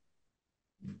எழுந்தது.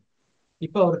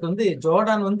 இப்ப அவருக்கு வந்து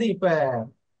ஜோர்டான் வந்து இப்ப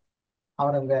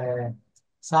அவர் அந்த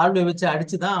சால்வை வச்சு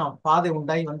அடிச்சுதான் பாதை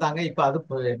உண்டாகி வந்தாங்க. இப்ப அது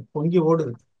பொங்கி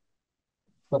ஓடுது.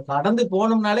 இப்ப கடந்து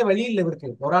போனோம்னாலே வழி இல்லை இவருக்கு.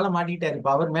 ஒரு ஆளை மாட்டிக்கிட்டாரு,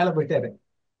 இப்ப அவர் மேல போயிட்டாரு.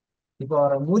 இப்ப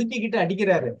அவரை முறுக்கிக்கிட்டு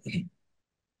அடிக்கிறாரு,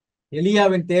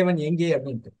 எலியாவின் தேவன் எங்கே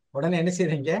அப்படின்ட்டு. உடனே என்ன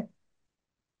செய்றீங்க,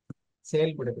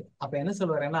 செயல்படுது. அப்ப என்ன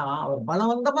சொல்றாருன்னா, அவர்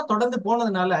பலவந்தமா தொடர்ந்து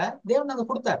போனதுனால தேவன் அங்க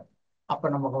கொடுத்தாரு. அப்ப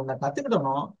நம்ம ஒண்ணு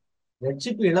கத்துக்கிடணும்,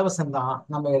 ரட்சிப்பு இலவசம் தான்.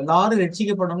 நம்ம எல்லாரும்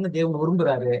ரட்சிக்கப்படணும்னு தேவன்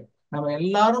விரும்புறாரு. நம்ம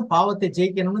எல்லாரும் பாவத்தை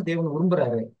ஜெயிக்கணும்னு தேவன்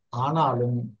விரும்புறாரு.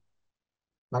 ஆனாலும்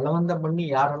பலவந்தம் பண்ணி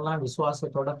யாரெல்லாம்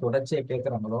விசுவாசத்தோட தொடர்ச்சியை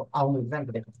கேட்கிறாங்களோ அவங்களுக்கு தான்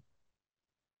கிடைக்கும்.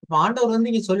 இப்ப ஆண்டவர் வந்து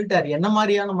இங்க சொல்லிட்டாரு, என்ன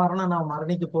மாதிரியான மரணம் நான்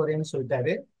மரணிக்க போறேன்னு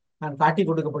சொல்லிட்டாரு. நான் காட்டி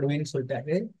கொடுக்கப்படுவேன்னு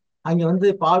சொல்லிட்டாரு. அங்க வந்து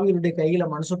பாவிகளுடைய கையில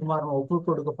மனுஷகுமாரன் ஒப்பு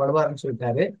கொடுக்கப்படுவாருன்னு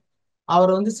சொல்லிட்டாரு.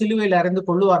 அவர் வந்து சிலுவையில இறந்து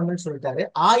கொள்ளுவாருன்னு சொல்லிட்டாரு.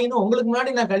 ஆயினும் உங்களுக்கு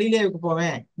முன்னாடி நான் கலிலேயுக்கு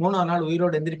போவேன், 3ஆம் நாள்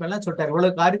உயிரோடு எந்திரிப்பேன்லாம் சொல்லிட்டாரு.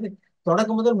 இவ்வளவு காரியத்தை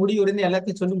தொடக்கம் முதல் முடிவு வரைந்து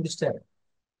எல்லாத்தையும் சொல்லி முடிச்சிட்டாரு.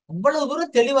 அவ்வளவு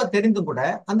தூரம் தெளிவா தெரிந்தும் கூட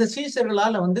அந்த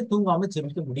சீஷர்களால வந்து தூங்காம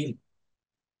ஜெபிக்க முடியல.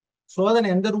 சோதனை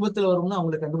எந்த ரூபத்துல வரும்னு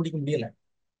அவங்களுக்கு கண்டுபிடிக்க முடியல.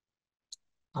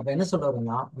 அப்ப என்ன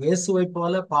சொல்றாருன்னா, இயேசுவை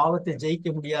போல பாவத்தை ஜெயிக்க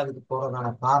முடியாதுக்கு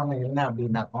போறதான காரணம் என்ன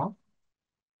அப்படின்னாக்கும்,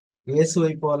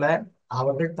 இயேசுவை போல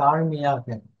அவர்கள் தாழ்மையாக,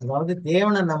 அதாவது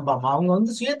தேவனை நம்பாம அவங்க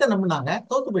வந்து சுயத்தை நம்பினாங்க,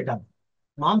 தோத்து போயிட்டாங்க.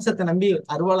 மாம்சத்தை நம்பி,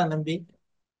 அருவாளை நம்பி,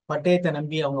 பட்டயத்தை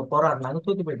நம்பி அவங்க போராடினாங்க,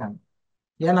 தோத்து போயிட்டாங்க.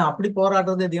 ஏன்னா அப்படி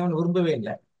போராடுறதை தேவன் விரும்பவே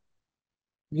இல்லை.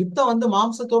 யுத்தம் வந்து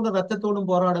மாம்சத்தோடும் ரத்தத்தோடும்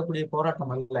போராடக்கூடிய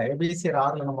போராட்டம் அல்ல. எபேசியர்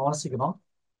 6ல நம்ம வாசிக்கிறோம்.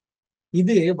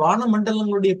 இது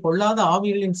வானமண்டலங்களுடைய பொல்லாத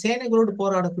ஆவிகளின் சேனைகளோடு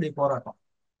போராடக்கூடிய போராட்டம்.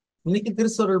 இன்னைக்கு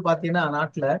கிறிஸ்தவர்கள் பாத்தீங்கன்னா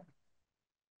நாட்டுல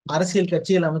அரசியல்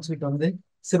கட்சிகள் அமைச்சுக்கிட்டு வந்து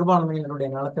சிறுபான்மையினருடைய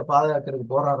நலத்தை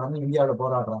பாதுகாக்கிறதுக்கு போராடுறாங்க. இந்தியாவில்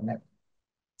போராடுறாங்க.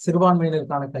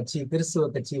 சிறுபான்மையினருக்கான கட்சி, கிறிஸ்துவ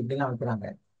கட்சி இப்படிலாம் வைக்கிறாங்க.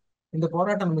 இந்த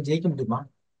போராட்டம் நம்ம ஜெயிக்க முடியுமா?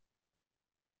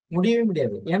 முடியவே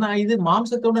முடியாது. ஏன்னா இது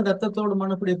மாம்சத்தோட ரத்தத்தோடு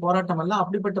பண்ணக்கூடிய போராட்டம் அல்ல.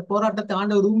 அப்படிப்பட்ட போராட்டத்தை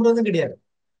ஆண்டவர் விரும்புறதும் கிடையாது.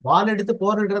 வாள் எடுத்து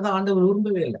போரிடுறத ஆண்டவர்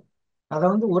விரும்பவே இல்லை. அதை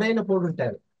வந்து உரையில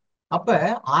போட்டுட்டாரு. அப்ப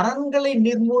அரண்களை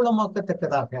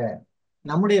நிர்மூலமாக்கத்தக்கதாக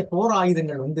நம்முடைய போர்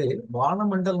ஆயுதங்கள் வந்து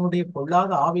வானமண்டலனுடைய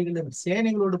பொல்லாத ஆவிகளின்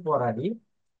சேனைகளோடு போராடி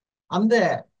அந்த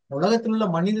உலகத்தில் உள்ள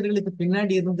மனிதர்களுக்கு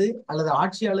பின்னாடி இருந்து அல்லது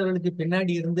ஆட்சியாளர்களுக்கு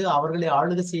பின்னாடி இருந்து அவர்களை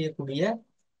ஆளுகை செய்யக்கூடிய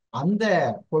அந்த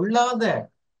பொல்லாத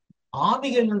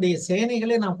ஆவிகளுடைய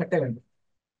சேனைகளை நாம் கட்ட வேண்டும்.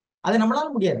 அது நம்மளால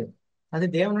முடியாது. அது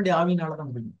தேவனுடைய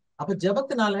ஆவியினாலதான் முடியும். அப்ப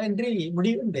ஜெபத்தினால இன்றி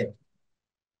முடியவே முடியாது.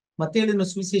 மத்திய எழுதின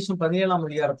சுவிசேஷம் 17ஆம்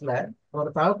அதிகாரத்துல ஒரு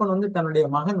தகப்பன் வந்து தன்னுடைய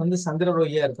மகன் வந்து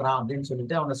சந்திரரோகியா இருக்கிறான் அப்படின்னு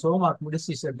சொல்லிட்டு அவனை சுகமாக்க முடிய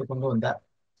சீசர்கிட்ட கொண்டு வந்தார்.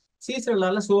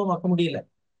 சீசர்களால சுகமாக்க முடியல.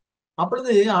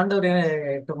 அப்பொழுது ஆண்டவர்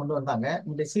கிட்ட கொண்டு வந்தாங்க.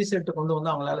 இந்த சீசர்கிட்ட கொண்டு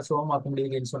வந்து அவங்களால சுகமாக்க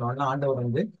முடியலன்னு சொன்னோன்னா ஆண்டவர்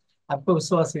வந்து, அப்ப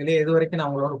விசுவாசிகளே இது வரைக்கும் நான்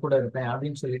அவங்களோட கூட இருப்பேன்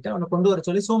அப்படின்னு சொல்லிட்டு அவனை கொண்டு வர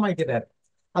சொல்லி சுகமாக்கிறாரு.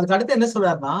 அதுக்கு அடுத்து என்ன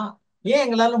சொல்றாருன்னா, ஏன்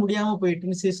எங்களால முடியாம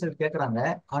போயிட்டுன்னு சீசர் கேட்கறாங்க.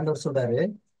 ஆண்டவர் சொல்றாரு,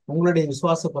 உங்களுடைய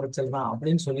விசுவாச குறைச்சல் தான்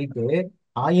அப்படின்னு சொல்லிட்டு,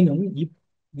 ஆயினும்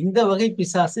இந்த வகை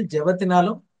பிசாசு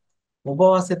ஜெபத்தினாலும்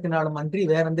உபவாசத்தினாலும் அன்றி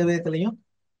வேற எந்த விதத்திலையும்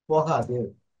போகாது.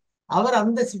 அவர்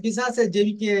அந்த பிசாசை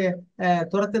ஜெபிக்க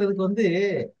துரத்துறதுக்கு வந்து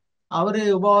அவரு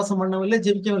உபவாசம் பண்ணவும் இல்லை,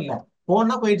 ஜெபிக்கவும் இல்லை.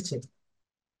 போனா போயிடுச்சு.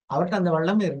 அவர்கிட்ட அந்த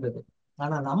வல்லமை இருந்தது.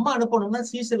 ஆனா நம்ம அனுப்பணும்னா,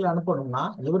 சீசர்கள் அனுப்பணும்னா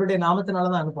இவருடைய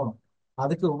நாமத்தினாலதான் அனுப்பணும்.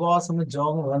 அதுக்கு உபவாசமும்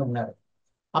ஜெபமும் வேணும்னாரு.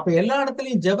 அப்ப எல்லா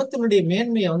இடத்துலயும் ஜெபத்தினுடைய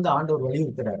மேன்மையை வந்து ஆண்டவர்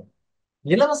வலியுறுத்துறாரு.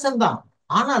 இலவசம்தான்,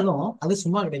 ஆனாலும் அது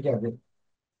சும்மா கிடைக்காது.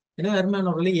 எனவே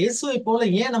அருமையானவர்களே, இயேசுவை போல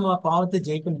ஏன் நம்ம பாவத்தை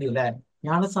ஜெயிக்க முடியல?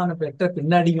 ஞானஸ்நானம் பெற்ற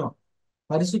பின்னாடியும்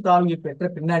பரிசுத்த ஆவியை பெற்ற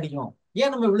பின்னாடியும்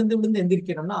ஏன் நம்ம விழுந்து விழுந்து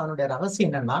எந்திரிக்கிறோம்னா, அதனுடைய ரகசியம்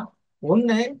என்னன்னா,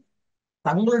 ஒண்ணு,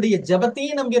 தங்களுடைய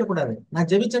ஜெபத்தையும் நம்பிடக்கூடாது. நான்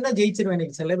ஜெபிச்சேன்னா ஜெயிச்சிருவேன்.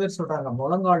 இன்னைக்கு சில பேர் சொல்றாங்க,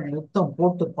 முழங்கால் யுத்தம்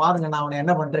போட்டு பாருங்க நான் அவனை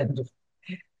என்ன பண்றேன்.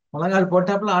 முழங்கால்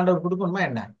போட்டாப்புல ஆண்டவர் கொடுக்கணுமா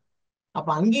என்ன? அப்ப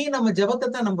அங்கேயும் நம்ம ஜெபத்தை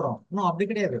தான் நம்புறோம். இன்னும் அப்படி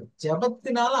கிடையாது.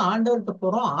 ஜெபத்தினால ஆண்டவர்கிட்ட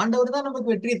போறோம். ஆண்டவர் தான்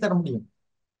நமக்கு வெற்றியை தர முடியும்.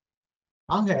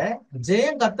 ஆக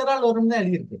ஜெயம் கர்த்தரால் வரும்னு தான்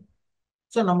எழுதியிருக்கு.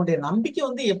 சோ நம்முடைய நம்பிக்கை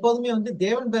வந்து எப்போதுமே வந்து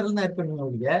தேவன் பேரில் தான் இருக்கணும்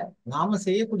ஒழிய நாம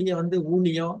செய்யக்கூடிய வந்து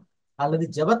ஊழியம் அல்லது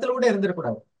ஜெபத்துல கூட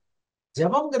இருந்துடக்கூடாது.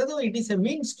 ஜெபம்ங்கிறது it is a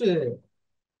means to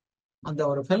அந்த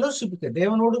ஒரு ஃபெலோஷிப்புக்கு,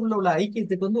 தேவனோடு உள்ள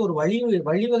ஐக்கியத்துக்கு வந்து ஒரு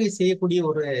வழிவகை செய்யக்கூடிய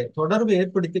ஒரு தொடர்பு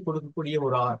ஏற்படுத்தி கொடுக்கக்கூடிய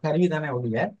ஒரு கருவி தானே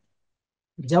ஒழிய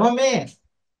ஜெபமே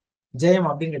ஜெயம்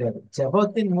அப்படின்னு கிடையாது.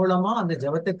 ஜெபத்தின் மூலமா அந்த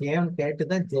ஜெபத்தை தேவன்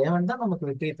கேட்டுதான் தேவன் தான் நமக்கு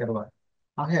வெற்றியை தருவார்.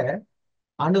 ஆக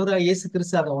ஆண்டவராக இயேசு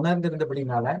கிறிஸ்து அதை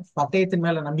உணர்ந்திருந்தபடினால பட்டயத்தின்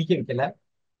மேல நம்பிக்கை வைக்கல.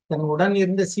 தன் உடன்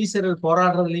இருந்த சீசர்கள்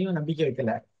போராடுறதுலையும் நம்பிக்கை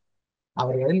வைக்கல.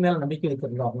 அவர் எதன் மேல நம்பிக்கை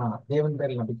வைத்திருந்தார்னா தேவன்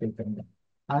பேரில் நம்பிக்கை வைத்திருந்தார்.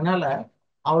 அதனால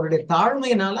அவருடைய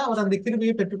தாழ்மையினால அவர் அந்த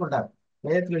கிருபையை பெற்றுக்கொண்டார்.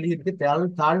 வேதத்தில் எழுதியிருக்கு,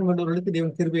 தாழ்மையுள்ளவர்களுக்கு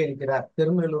தேவன் கிருபை அளிக்கிறார்,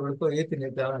 பெருமையுள்ளவர்களுக்கு ஏற்றி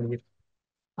நிற்கிறார் எழுதியிருக்கு.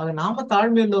 அது நாம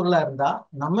தாழ்மையுள்ளவர்களா இருந்தா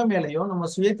நம்ம மேலேயோ நம்ம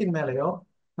சுயத்தின் மேலேயோ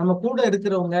நம்ம கூட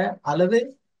இருக்கிறவங்க அல்லது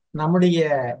நம்முடைய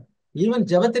ஈவன்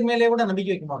ஜெபத்தின் மேலேயே கூட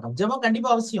நம்பிக்கை வைக்க மாட்டோம். ஜெபம் கண்டிப்பா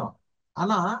அவசியம்.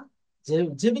 ஆனா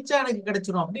ஜெபிச்சா எனக்கு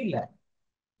கிடைச்சிடும் அப்படி இல்லை.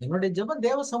 என்னுடைய ஜெபம்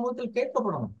தேவ சமூகத்தில்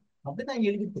கேட்கப்படணும். அப்படிதான் இங்க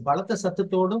எழுதிருக்கு. பலத்த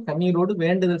சத்தத்தோடும் கண்ணீரோடும்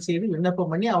வேண்டுதல் செய்து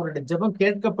விண்ணப்பம் பண்ணி அவருடைய ஜெபம்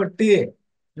கேட்கப்பட்டு,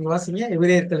 நீங்க வாசிங்க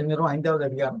எபிரேயர் 5வது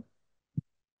அதிகாரம்.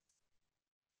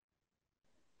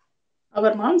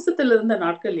 அவர் மாம்சத்தில் இருந்த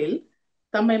நாட்களில்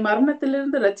தம்மை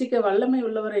மரணத்திலிருந்து ரட்சிக்க வல்லமை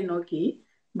உள்ளவரை நோக்கி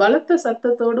பலத்த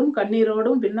சத்தத்தோடும்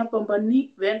கண்ணீரோடும் விண்ணப்பம் பண்ணி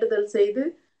வேண்டுதல் செய்து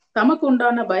தமக்கு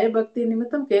உண்டான பயபக்தி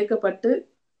நிமித்தம் கேட்கப்பட்டு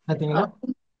பாத்தீங்களா,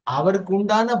 அவருக்கு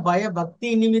உண்டான பய பக்தி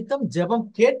நிமித்தம் ஜெபம்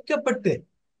கேட்கப்பட்டு,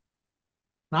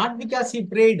 not because he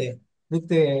prayed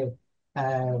with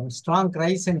strong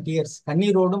Christ and tears,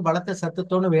 கண்ணீரோடும் பலத்த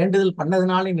சத்தத்தோடும் வேண்டுதல்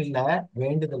பண்ணதுனாலும் இல்ல,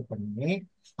 வேண்டுதல் பண்ணி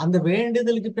அந்த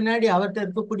வேண்டுதலுக்கு பின்னாடி அவர்கிட்ட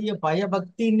இருக்கக்கூடிய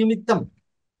பயபக்தி நிமித்தம்,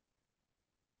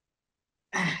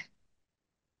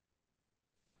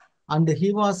 and he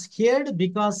was heard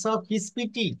because of his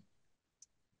pity,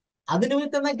 அது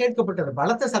நிமித்தம் தான் கேட்கப்பட்டது.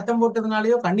 பலத்த சத்தம்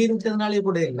போட்டதுனாலயோ கண்ணீர் விட்டதுனாலயோ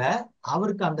கூட இல்ல,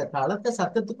 அவருக்கு அந்த பலத்த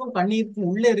சத்தத்துக்கும் கண்ணீருக்கும்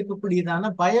உள்ள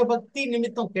இருக்கக்கூடியதான பயபக்தி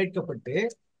நிமித்தம் கேட்கப்பட்டு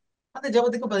அந்த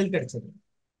ஜெபத்துக்கு பதில் கிடைச்சது.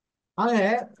 ஆக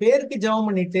பேருக்கு ஜெபம்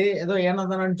பண்ணிட்டு ஏதோ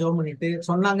ஏனோதானு ஜெபம் பண்ணிட்டு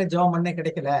சொன்னாங்க ஜெபம் பண்ண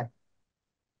கிடைக்கல,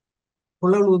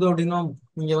 புலல் ஊதோடினோம்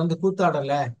நீங்க வந்து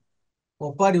கூத்தாடல,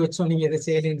 ஒப்பாரி வச்சோம் நீங்க எதை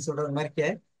செய்யலன்னு சொல்றது மாதிரி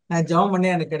நான் ஜெபம் பண்ண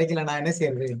எனக்கு கிடைக்கல நான் என்ன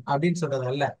செய்யறது அப்படின்னு சொல்றது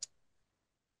அல்ல.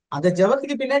 அந்த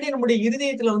ஜெபத்துக்கு பின்னாடி நம்முடைய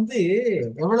இருதயத்துல வந்து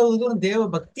எவ்வளவு தூரம் தேவ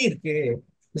பக்தி இருக்கு,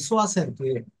 விசுவாசம்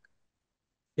இருக்கு,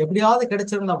 எப்படியாவது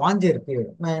கிடைச்சிருந்த வாஞ்சை இருக்கு.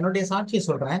 நான் என்னுடைய சாட்சியை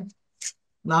சொல்றேன்.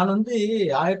 நான் வந்து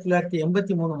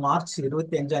 1983 மார்ச்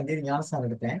 25 ஞானஸ்நானம்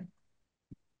எடுத்தேன்.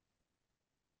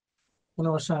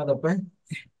 எத்தனை வருஷம் ஆகுதப்ப?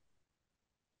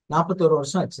 41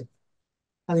 வருஷம் ஆச்சு.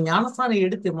 அது ஞானஸ்நானம்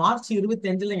எடுத்து மார்ச்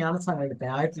 25 ஞானஸ்நானம்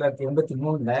எடுத்தேன்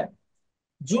 1983.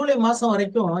 ஜூலை மாசம்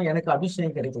வரைக்கும் எனக்கு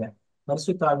அபிஷேகம் கிடைக்கல,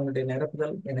 பரிசுத்த ஆவியினுடைய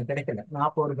நிரப்புதல் எனக்கு கிடைக்கல. நான்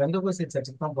அப்போ ஒரு பெந்தகோஸ்தே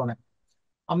சர்ச்சுக்கு தான் போனேன்.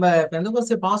 நம்ம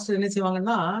பெந்தகோஸ்தே பாஸ்டர் என்ன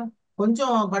செய்வாங்கன்னா,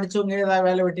 கொஞ்சம் படிச்சவங்க ஏதாவது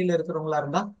வேலை வெட்டியில இருக்கிறவங்களா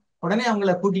இருந்தா உடனே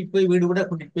அவங்கள கூட்டிட்டு போய் வீடு கூட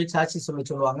கூட்டிட்டு போய் சாட்சி சொல்ல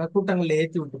சொல்லுவாங்க, கூட்டங்களில்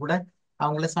ஏற்றி விட்டு கூட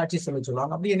அவங்கள சாட்சி சொல்ல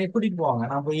சொல்லுவாங்க. அப்படி என்னை கூட்டிட்டு போவாங்க.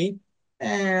 நான் போய்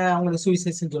அவங்களுக்கு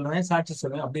சுவிசேஷம் சொல்லுவேன், சாட்சி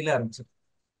சொல்லுவேன், அப்படிலாம் இருந்துச்சு.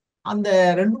 அந்த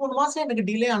 2-3 மாசம் எனக்கு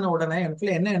டிலே ஆன உடனே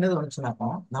எனக்குள்ள என்னது வந்துச்சுனாக்கோ,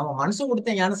 நம்ம மனுஷன்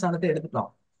கொடுத்த ஞானஸ்தானத்தை எடுத்துட்டோம்,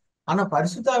 ஆனா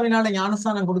பரிசுத்தாவினால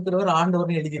ஞானஸ்தானம் கொடுக்கிறவர்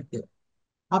ஆண்டவர்னு எழுதியிருக்கு.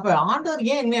 அப்ப ஆண்டவர்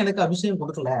ஏன் இன்னும் எனக்கு அபிஷேகம்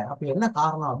கொடுக்கல, அப்ப என்ன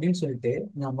காரணம் அப்படின்னு சொல்லிட்டு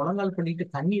நான் முழங்கால் பண்ணிட்டு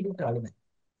கண்ணீர் விட்டு அழுதேன்.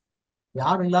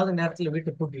 யாரும் இல்லாத நேரத்துல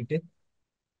வீட்டை பூட்டிட்டு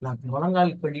நான்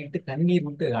முழங்கால் பண்ணிட்டு கண்ணீர்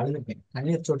விட்டு அழுதுப்பேன்.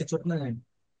 கண்ணீர் சொட்டு சொட்டுன்னு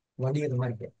வடிகிற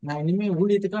மாதிரி இருக்கு. நான் இனிமே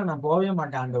ஊழியத்துக்குலாம் நான் போகவே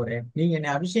மாட்டேன் ஆண்டவரே, நீங்க என்னை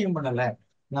அபிஷேகம் பண்ணல,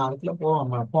 நான் அதுக்குள்ள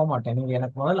போக மாட்டேன், நீங்க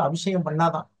எனக்கு முதல்ல அபிஷேகம்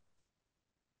பண்ணாதான்.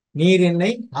 நீர்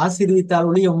என்னை ஆசீர்வித்தால்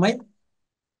ஒளி உம்மை,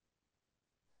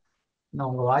 நான்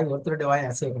உங்க ஒருத்தருடைய வாய்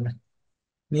அசைய பண்ணேன்,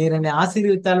 நீர் என்னை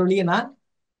ஆசீர்வித்தால் ஒளிய நான்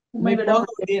உம்மை உண்மை விட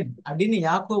போக விடேன் அப்படின்னு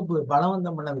யாக்கோபு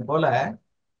பலவந்தம் பண்ணது போல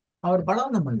அவர்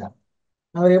பலவந்தம் பண்ணார்.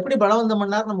 அவர் எப்படி பலவந்தம்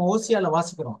பண்ணார் நம்ம ஓசியால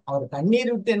வாசிக்கிறோம். அவர்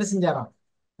கண்ணீர் விட்டு என்ன செஞ்சாராம்,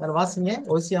 அவர் வாசிங்க,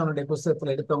 ஓசியாவுடைய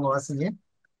புஸ்தகத்துல எடுத்தவங்க வாசிங்க,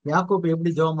 யாக்கோபு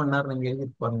எப்படி ஜெபம் பண்ணார் நீங்க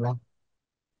எழுதிட்டு பாருங்களேன்.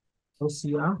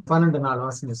 ஓசியா 12:4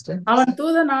 வாசிங்க sister. அவன்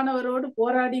தூதனானவரோடு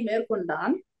போராடி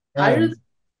மேற்கொண்டான், அழுது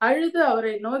அழுது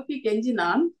அவரை நோக்கி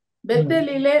கெஞ்சினான்.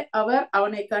 பெத்தேலிலே அவர்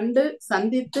அவனை கண்டு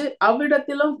சந்தித்து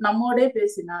அவ்விடத்திலும் நம்மோடே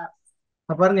பேசினார்.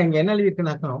 பாருங்க இங்க என்ன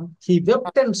எழுதிருக்குனாக்கா, he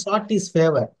wept and sought his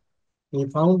favor, he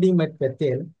found him at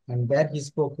Bethel and there he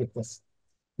spoke with us,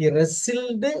 he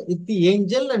wrestled with the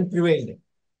angel and prevailed.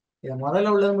 இதை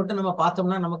முதல்ல உள்ளது மட்டும் நம்ம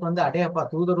பார்த்தோம்னா நமக்கு வந்து அடையப்பா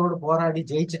தூதரோடு போராடி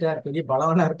ஜெயிச்சுட்டார், பெரிய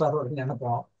பலவனா இருப்பார் அப்படின்னு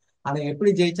நினைப்போம். ஆனா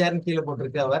எப்படி ஜெயிச்சாருன்னு கீழே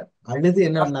போட்டிருக்கு, அவர் அழுது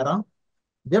என்ன பண்ணாராம்,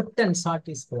 wept and sought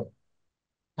his favor,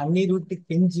 கண்ணீர் விட்டு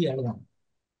கெஞ்சி அழுதான்.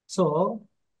 சோ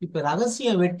இப்ப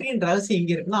ரகசியம், வெற்றியின் ரகசியம்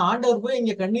இங்க இருக்குன்னா, ஆண்டவர் போய்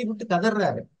இங்க கண்ணீர் விட்டு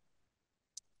கதறாரு.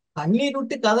 கண்ணீர்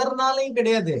விட்டு கதறினாலையும்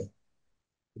கிடையாது,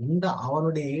 இந்த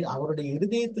அவருடைய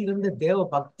இருதயத்தில் இருந்த தேவ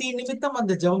பக்தி நிமித்தம்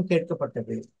அந்த ஜெபம்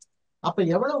கேட்கப்பட்டது. அப்ப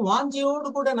எவ்வளவு வாஞ்சியோடு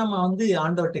கூட நம்ம வந்து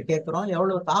ஆண்டவர்கிட்ட கேட்கிறோம்,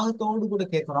 எவ்வளவு தாகத்தோடு கூட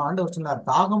கேட்கிறோம். ஆண்டவர் சொன்னார்,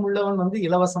 தாகம் உள்ளவன் வந்து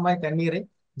இலவசமாய் தண்ணீரை,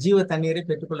 ஜீவ தண்ணீரை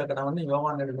பெற்றுக்கொள்ள கடவன்.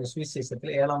 யோவான் எழுதின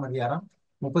சுவிசேஷத்துல 7ஆம் அதிகாரம்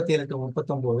 37 to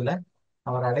 39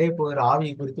 அவர் அடைய போகிற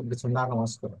ஆவியை குறித்து இப்படி சொன்னார்னு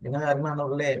வாசிக்கிறோம். எனவே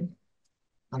அருமையானவர்களே,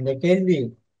 அந்த கேள்வி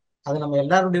அது நம்ம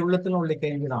எல்லாருடைய உள்ளத்திலும் உள்ள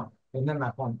கேள்விதான்.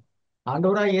 என்னன்னாக்கா,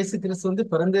 ஆண்டவராய் இயேசு கிறிஸ்து வந்து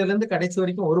பிறந்ததுல இருந்து கடைசி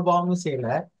வரைக்கும் ஒரு பாவமும் செய்யல.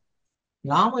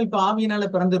 நாம இப்ப ஆவியினால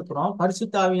பிறந்திருக்கிறோம்,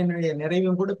 பரிசுத்த ஆவியினுடைய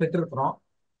நிறைவும் கூட பெற்றிருக்கிறோம்.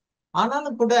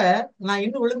 ஆனாலும் கூட நான்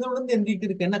இன்னும் விழுந்து விழுந்து எந்திரிட்டு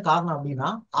இருக்கு. என்ன காரணம்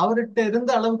அப்படின்னா, அவர்கிட்ட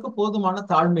இருந்த அளவுக்கு போதுமான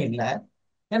தாழ்மை இல்லை.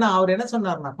 ஏன்னா அவர் என்ன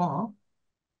சொன்னார்னாக்கோ,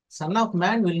 son of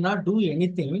man will not do any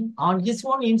thing on his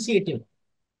own initiative,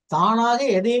 தானாக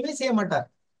எதையுமே செய்ய மாட்டார்.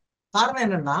 காரணம்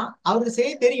என்னன்னா, அவருக்கு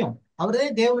செய்ய தெரியும், அவரே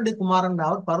தேவனுடைய குமாரன்,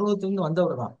 அவர் பரலோகத்திலிருந்து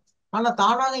வந்தவர் தான். ஆனா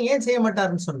தானாக ஏன் செய்ய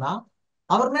மாட்டாருன்னு சொன்னா,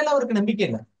 அவர் மேல அவருக்கு நம்பிக்கை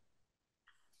இல்லை.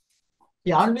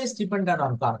 He always depended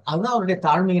on God. அதுதான் அவருடைய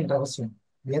தாழ்மையின் ரகசியம்.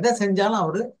 எதை செஞ்சாலும்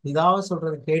அவரு இதாவது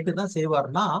சொல்றது கேட்டுதான்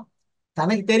செய்வார்னா,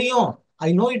 தனக்கு தெரியும், I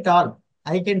know it all,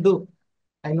 I can do,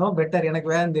 I know better,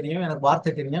 எனக்கு வேதம் தெரியும், எனக்கு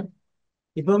வார்த்தை தெரியும்.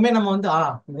 இப்பவுமே நம்ம வந்து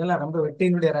இதெல்லாம் ரொம்ப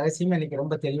வெற்றியினுடைய ரகசியமே இன்னைக்கு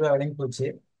ரொம்ப தெளிவா விளங்கி போச்சு.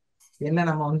 என்ன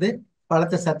நம்ம வந்து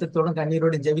பலத்த சத்தத்தோடும்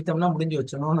கண்ணீரோடும் ஜெபித்தோம்னா முடிஞ்சு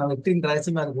வச்சணும். நான் வெற்றியின்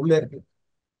ரகசியம் அதுக்கு உள்ள இருக்கு.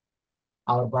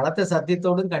 அவர் பலத்த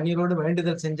சத்தியத்தோடும் கண்ணீரோடும்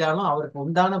வேண்டுதல் செஞ்சாலும் அவருக்கு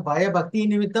உண்டான பயபக்தி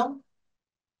நிமித்தம்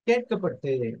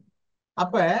கேட்கப்பட்டு.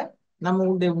 அப்ப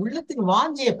நம்மளுடைய உள்ளத்தின்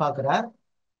வாஞ்சியை பார்க்கிறார்,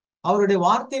 அவருடைய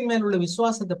வார்த்தையின் மேல் உள்ள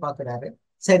விசுவாசத்தை பார்க்கிறாரு.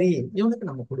 சரி, இவனுக்கு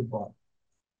நம்ம கொடுப்போம்.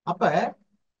 அப்ப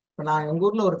இப்ப நான் எங்க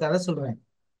ஊர்ல ஒரு கதை சொல்லுவேன்.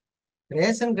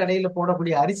 ரேஷன் கடையில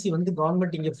போடக்கூடிய அரிசி வந்து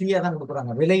கவர்மெண்ட் இங்க ஃப்ரீயா தான்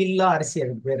கொடுக்குறாங்க. விலையில்லா அரிசி,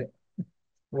 அதுக்கு பேரு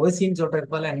ஓசின்னு சொல்றது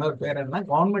போல இன்னொரு பேர் என்ன,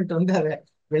 கவர்மெண்ட் வந்து அதை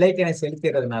விலைக்கணை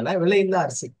செலுத்துறதுனால விலையில்லா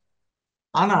அரிசி.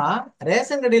 ஆனா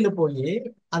ரேஷன் கடையில போய்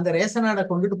அந்த ரேஷன் கார்டை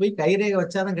கொண்டுட்டு போய் கைரேகை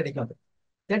வச்சாதான் கிடைக்கும். அது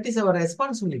தட் இஸ் அவர்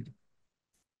ரெஸ்பான்சிபிலிட்டி.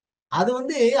 அது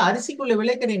வந்து அரிசிக்குள்ள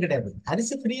விலைக்கரையும் கிடையாது,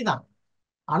 அரிசி ஃப்ரீ தான்.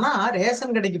 ஆனா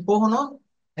ரேஷன் கடைக்கு போகணும்,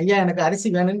 ஐயா எனக்கு அரிசி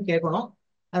வேணும்னு கேட்கணும்,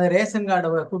 அந்த ரேஷன் கார்டை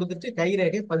கொடுத்துட்டு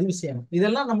கைரேகை பதிவு செய்யணும்.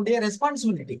 இதெல்லாம் நம்முடைய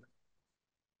ரெஸ்பான்சிபிலிட்டி.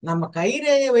 நம்ம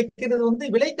கைரேகை வைக்கிறது வந்து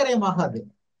விலைக்கரையமாகாது,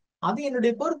 அது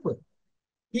என்னுடைய பொறுப்பு.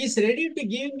 He is ready to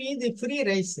give me the free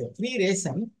rice, free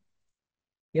ration.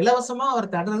 இலவசமா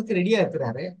அவர் தர்றதுக்கு ரெடியா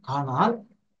இருக்கிறாரு. ஆனால்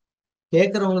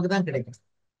கேட்கறவங்களுக்கு தான் கிடைக்கும்.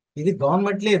 இது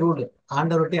கவர்மெண்ட்லயே ரூல்,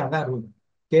 ஆண்டவர்கிட்டயும் அதான் ரூல்.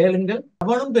 கேளுங்கள்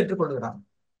அவனும் பெற்றுக்கொள்கிறான்.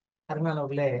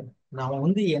 அருமையானவர்களே, நாம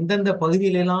வந்து எந்தெந்த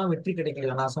பகுதியில எல்லாம் வெற்றி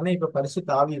கிடைக்கல. நான் சொன்னேன் இப்ப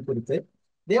பரிசுத்த ஆவியை குறித்து.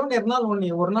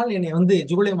 தேவன் ஒரு நாள் என்னை வந்து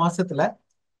ஜூலை மாசத்துல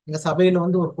எங்க சபையில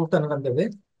வந்து ஒரு கூட்டம் நடந்தது.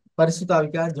 பரிசுத்த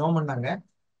ஆவிக்காக ஜெபம் பண்ணாங்க.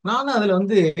 நானும் அதுல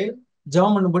வந்து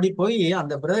ஜெபம் பண்ணும்படி போய்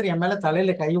அந்த பிரதர் என் மேல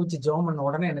தலையில கை வச்சு ஜெபம் பண்ண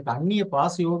உடனே எனக்கு அந்நிய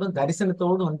பாசையோடும்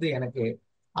தரிசனத்தோடும் வந்து எனக்கு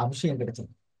அபிஷேகம்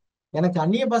கிடைச்சது. எனக்கு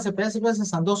அந்நிய பாஷை பேச பேச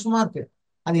சந்தோஷமா இருக்கு.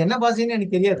 அது என்ன பாஷைன்னு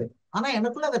எனக்கு தெரியாது. ஆனா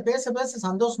எனக்குள்ள அதை பேச பேச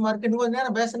சந்தோஷமா இருக்கு. இன்னும் கொஞ்ச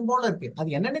நேரம் பேசணும் போல இருக்கு. அது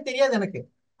என்னன்னு தெரியாது எனக்கு,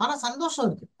 ஆனா சந்தோஷம்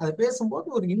இருக்கு. அதை பேசும்போது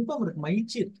ஒரு இன்பம் இருக்கு,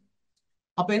 மகிழ்ச்சி இருக்கு.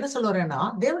 அப்ப என்ன சொல்ல வரேன்னா,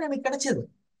 தேவன் எனக்கு கிடைச்சது.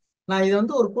 நான் இதை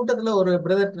வந்து ஒரு கூட்டத்துல ஒரு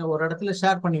பிரதர் ஒரு இடத்துல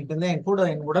ஷேர் பண்ணிட்டு இருந்தேன். என் கூட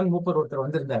என் உடன் மூப்பர் ஒருத்தர்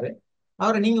வந்திருந்தாரு.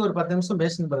 அவரை நீங்க ஒரு 10 நிமிஷம்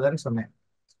பேசணும் பிரதர்ன்னு சொன்னேன்.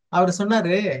 அவர்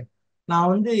சொன்னாரு,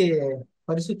 நான் வந்து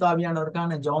பரிசுத்த ஆவியானவருக்காக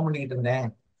நான் ஜெபம் பண்ணிக்கிட்டு இருந்தேன்.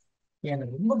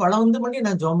 எனக்கு ரொம்ப பலம் வந்து பண்ணி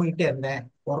நான் ஜெபம் பண்ணிக்கிட்டே இருந்தேன்.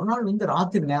 ஒரு நாள் வந்து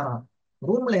ராத்திரி நேரம்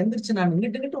ரூம்ல எந்திரிச்சு நான்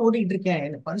நின்னுட்டு ஓடிக்கிட்டு இருக்கேன்.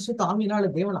 எனக்கு பரிசுத்த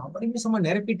ஆவியினால தேவன் அபரிமிசமா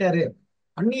நிரப்பிட்டாரு.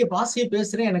 அந்நிய பாஷையை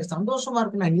பேசுறேன், எனக்கு சந்தோஷமா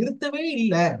இருக்கு, நான் நிறுத்தவே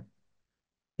இல்லை.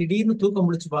 திடீர்னு தூக்கம்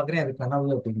முடிச்சு பாக்குறேன், அது கனவு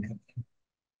அப்படின்னு.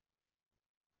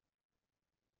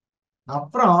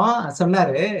 அப்புறம்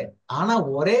சொன்னாரு, ஆனா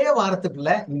ஒரே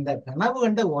வாரத்துக்குள்ள, இந்த கனவு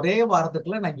கண்ட ஒரே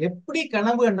வாரத்துக்குள்ள நான் எப்படி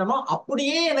கனவு கண்டனோ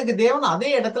அப்படியே எனக்கு தேவன் அதே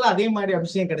இடத்துல அதே மாதிரி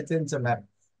அபிஷேகம் கிடைச்சதுன்னு சொன்னார்.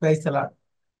 Praise the Lord.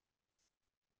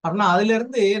 அப்படின்னா அதுல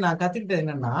இருந்து நான் கத்துக்கிட்டது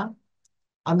என்னன்னா,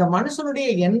 அந்த மனுஷனுடைய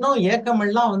எண்ணம் ஏக்கம்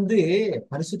எல்லாம் வந்து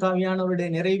பரிசுத்தாவியானவருடைய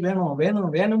நிறை வேணும்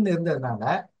வேணும் வேணும்னு இருந்ததுனால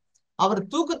அவர்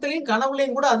தூக்கத்திலையும்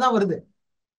கனவுலையும் கூட அதான் வருது.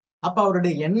 அப்ப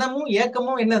அவருடைய எண்ணமும்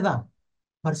ஏக்கமும் என்னதான்,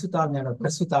 பரிசுத்தாவியானவர்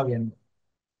பரிசுத்தாவியானவர்.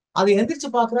 அதை எந்திரிச்சு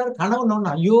பாக்குறாரு, கனவு ஒண்ணு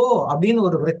ஐயோ அப்படின்னு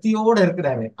ஒரு விரக்தியோட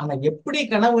இருக்கிறாரு. ஆனா எப்படி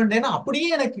கனவு கண்டேன்னா அப்படியே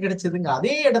எனக்கு கிடைச்சதுங்க,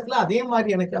 அதே இடத்துல அதே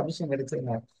மாதிரி எனக்கு அபிஷேகம்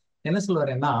கிடைச்சதுங்க. என்ன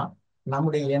சொல்லுவாருன்னா,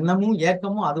 நம்முடைய எண்ணமும்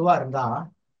ஏக்கமும் அதுவா இருந்தா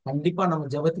கண்டிப்பா நம்ம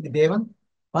ஜெபத்துக்கு தேவன்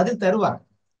பதில் தருவார்.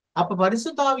 அப்ப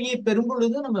பரிசுத்தாவியை பெறும்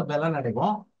பொழுது நம்ம பலன்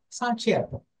அடைவோம், சாட்சியா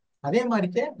இருப்போம். அதே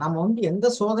மாதிரிக்கு நம்ம வந்து எந்த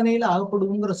சோதனையில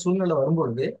ஆகப்படுங்கிற சூழ்நிலை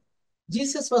வரும்பொழுது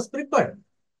ஜீசஸ் வாஸ் ப்ரிப்பேர்ட்.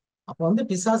 அப்ப வந்து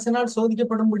பிசாசினால்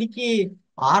சோதிக்கப்படும்படிக்கு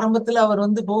ஆரம்பத்துல அவர்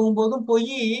வந்து போகும்போதும்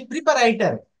போய் ப்ரிப்பேர்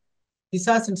ஆயிட்டாரு.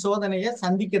 பிசாசின் சோதனையை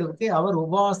சந்திக்கிறதுக்கு அவர்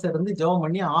உபவாசம் இருந்து ஜெபம்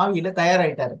பண்ணி ஆவியில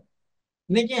தயாராயிட்டாரு.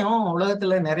 இன்னைக்கும்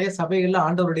உலகத்துல நிறைய சபைகள்ல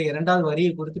ஆண்டவருடைய 2வது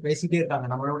வருகை குறித்து பேசிட்டே இருக்காங்க,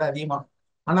 நம்மளோட அதிகமா.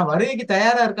 ஆனா வருகைக்கு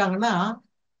தயாரா இருக்காங்கன்னா,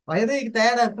 வருகைக்கு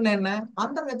தயாரா இருக்குன்னு என்ன,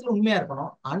 அந்தரங்கத்துல உண்மையா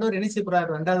இருக்கணும். ஆண்டவர் என்ன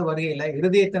செய்யப்படுறாரு 2வது வருகையில,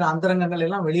 இருதயத்தின் அந்தரங்கங்கள்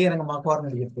எல்லாம்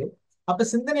வெளியரங்கமாக்குவார்னு இருக்கு. அப்ப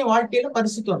சிந்தனை வாழ்க்கையில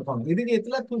பரிசுத்தம் இருக்கணும்,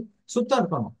 இருதயத்துல சுத்தம்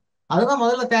இருக்கணும். அதுதான்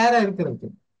முதல்ல தயாரா இருக்கிறதுக்கு.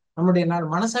 நம்முடைய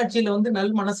மனசாட்சியில வந்து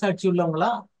நல் மனசாட்சி உள்ளவங்களா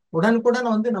உடனுக்குடன்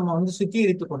வந்து நம்ம வந்து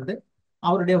சுத்திகரித்து கொண்டு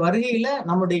அவருடைய வருகையில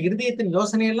நம்முடைய இருதயத்தின்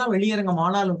யோசனையெல்லாம் வெளியரங்கம்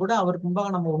ஆனாலும் கூட அவருக்கு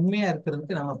முன்பாக நம்ம உண்மையா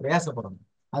இருக்கிறதுக்கு நம்ம பிரயாசப்படணும்.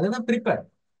 அதுதான் ப்ரிப்பேர்.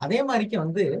 அதே மாதிரிக்கு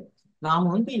வந்து நாம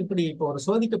வந்து இப்படி இப்போ ஒரு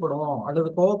சோதிக்கப்படுவோம், அல்லது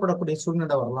கோவப்படக்கூடிய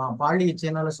சூழ்நிலை வரலாம், பாலிய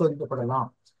இச்சையினால சோதிக்கப்படலாம்,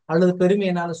 அல்லது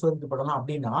பெருமையினால சோதிக்கப்படலாம்.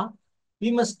 அப்படின்னா we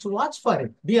must watch for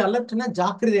it, be alertனா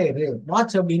ஜாக்கிரதையா இரு.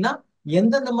 வாட்ச் அப்படின்னா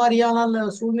எந்தெந்த மாதிரியான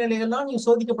சூழ்நிலைகள்லாம் நீ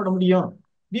சோதிக்கப்பட முடியும்,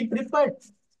 be prepared,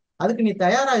 அதுக்கு நீ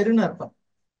தயாரா இருன்னு அர்த்தம்.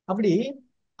 அப்படி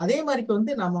அதே மாதிரிக்கு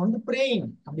வந்து நம்ம வந்து பிரேயிங்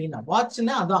அப்படின்னா,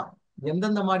 வாட்ச்னா அதான்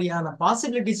எந்தெந்த மாதிரியான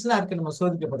பாசிபிலிட்டிஸ்லாம் இருக்கு நம்ம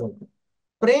சோதிக்கப்படுவது.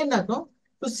 பிரேனாக்கும்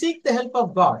to seek the help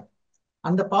of God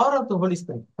அந்த power of the Holi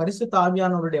spirit, பரிசுத்த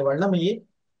ஆவியானவருடைய வல்லமையை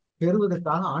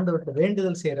பெறுவதற்காக ஆண்டவர்கிட்ட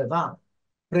வேண்டுதல் செய்யறதுதான்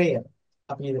பிரேயர்.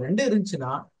 அப்ப இது ரெண்டும்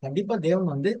இருந்துச்சுன்னா கண்டிப்பா தேவன்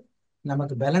வந்து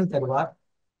நமக்கு பலன் தருவார்.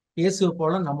 இயேசுவை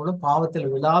போல நம்மளும் பாவத்தில்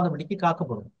விழாதபடிக்கு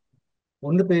காக்கப்படும்.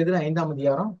 1 பேதுரு 5ஆம்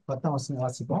அதிகாரம் 10ஆம் வசனம்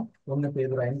வாசிப்போம். 1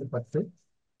 பேதுரு 5:10.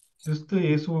 கிறிஸ்து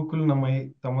இயேசுவுக்குள் நம்மை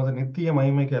தமது நித்திய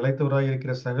மகிமைக்கு அழைத்தவராய்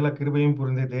இருக்கிற சகல கிருபையும்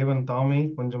புரிந்த தேவன் தாமே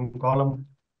கொஞ்சம் காலம்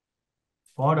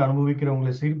பாடு அனுபவிக்கிற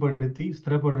உங்களை சீர்படுத்தி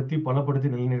ஸ்திரப்படுத்தி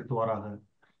பலப்படுத்தி நிலைநிறுத்துவாராக.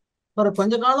 அப்புறம்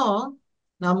கொஞ்ச காலம்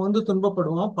நாம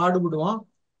துன்பப்படுவோம், பாடுபடுவோம்.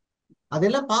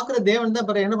 அதெல்லாம் பாக்குற தேவன் தான்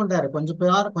அப்புறம் என்ன பண்றாரு,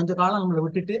 கொஞ்ச காலம் நம்மளை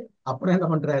விட்டுட்டு அப்புறம் என்ன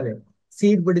பண்றாரு,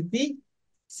 சீர்படுத்தி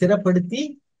சிறப்படுத்தி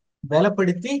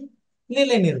பலப்படுத்தி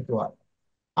நிலை நிறுத்துவார்.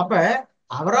 அப்ப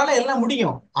அவரால் எல்லாம்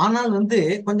முடியும். ஆனால்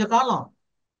கொஞ்ச காலம்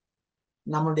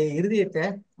நம்மளுடைய இருதயத்தை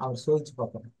அவர் சோதிச்சு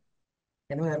பார்க்கணும்.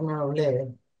 எனவே அருமையானவர்களே,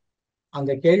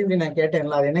 அந்த கேள்வி நான்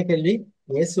கேட்டேன்ல, அது என்ன கேள்வி?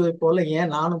 இயேசுவை போல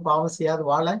ஏன் நானும் பாவம் செய்யாது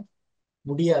வாழ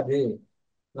முடியாது?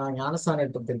 நான் ஞானஸ்நானம்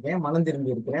எடுத்திருக்கேன், மனம்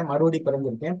திரும்பி இருக்கிறேன், மறுபடி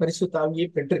பிறந்திருக்கேன், பரிசுத்த ஆவியை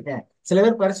பெற்றிருக்கேன். சில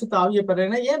பேர் பரிசுத்த ஆவியை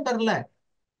பெறேன்னா ஏன் பெறல?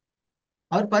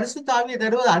 அவர் பரிசுத்த ஆவியை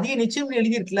தருவது அதிக நிச்சயம்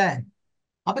எழுதியிருக்குல்ல.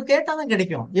 அப்ப கேட்டாதான்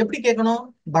கிடைக்கும். எப்படி கேட்கணும்?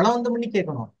 பலவந்தம் பண்ணி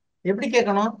கேட்கணும். எப்படி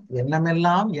கேட்கணும்?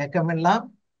 எண்ணமெல்லாம் ஏக்கமெல்லாம்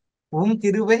உம்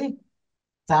கிருபை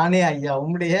தானே ஐயா,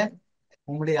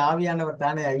 உம்முடைய ஆவியானவர்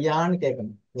தானே ஐயான்னு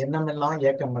கேட்கணும். எண்ணமெல்லாம்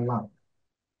ஏக்கமெல்லாம்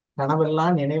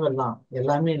கனவெல்லாம் நினைவெல்லாம்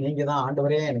எல்லாமே நீங்க தான்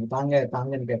ஆண்டவரே, எனக்கு தாங்க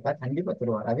தாங்கன்னு கேட்டா கண்டிப்பா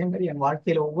தருவார். அதே மாதிரி என்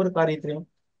வாழ்க்கையில ஒவ்வொரு காரியத்திலையும்,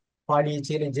 பாடி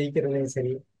சீலை ஜெயிக்கிறதுலையும்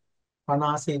சரி, பண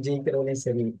ஆசையை ஜெயிக்கிறதுலையும்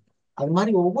சரி, அது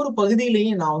மாதிரி ஒவ்வொரு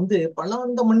பகுதியிலையும் நான்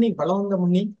பலவந்தம்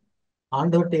பண்ணி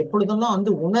ஆண்டவர்கிட்ட எப்பொழுதெல்லாம்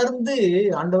உணர்ந்து,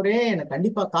 ஆண்டவரே எனக்கு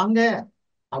கண்டிப்பா தாங்க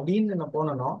அப்படின்னு நான்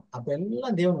போனனோ, அப்ப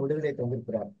எல்லாம் தேவன் விடுதலை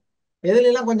தந்திருக்கிறார். எதுல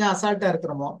எல்லாம் கொஞ்சம் அசால்ட்டா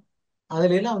இருக்கிறோமோ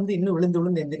அதுல எல்லாம் இன்னும் விழுந்து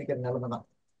விழுந்து எந்திரிக்கிற நிலைமை தான்.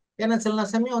 ஏன்னா சில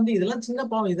சமயம் இதெல்லாம் சின்ன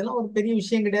பாவம், இதெல்லாம் ஒரு பெரிய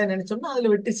விஷயம் கிடையாது நினைச்சோம்னா அதுல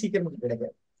வெற்றி சீக்கிரம்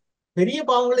கிடைக்காது. பெரிய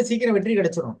பாவங்களை சீக்கிரம் வெற்றி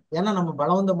கிடைச்சிடும். ஏன்னா நம்ம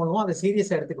பலவந்தம் பண்ணுவோம், அதை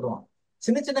சீரியஸா எடுத்துக்கிடுவோம்.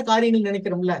 சின்ன சின்ன காரியங்கள்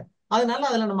நினைக்கிறோம்ல, அதனால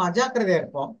அதுல நம்ம அஜாக்கிரதையா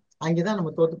இருப்போம். அங்கேதான்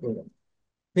நம்ம தோத்து போயிடும்.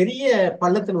 பெரிய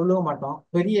பள்ளத்தில் விழுக மாட்டோம்,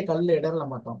 பெரிய கல்ல இடரல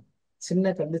மாட்டோம்.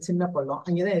 சின்ன கல்லு சின்ன பள்ளம்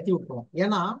அங்கேதான் ஏத்தி விட்டுருவோம்.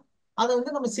 ஏன்னா அதை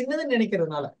நம்ம சின்னதுன்னு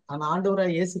நினைக்கிறதுனால. ஆனா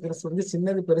ஆண்டவராய் இயேசு கிறிஸ்து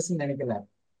சின்னது பெருசுன்னு நினைக்கல.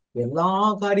 எல்லா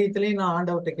காரியத்திலையும் நான்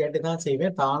ஆண்டவர்கிட்ட கேட்டுதான்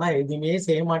செய்வேன், தானா எதுவுமே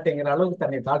செய்ய மாட்டேங்கிற அளவுக்கு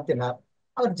தன்னை தாழ்த்தினார்.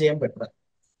 அவர் ஜெயம் பெற்றார்.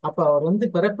 அப்ப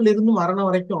அவர் பிறப்பிலிருந்து மரணம்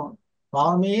வரைக்கும்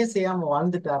பாவமே செய்யாம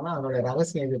வாழ்ந்துட்டாருன்னா அதனுடைய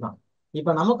ரகசியம் இதுதான்.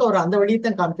 இப்ப நமக்கு அவர் அந்த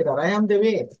வழியைத்தான் காமிக்கிறார். ஐ ஆம் த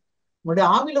வே. உங்களுடைய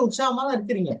ஆவியில உற்சாகமா தான்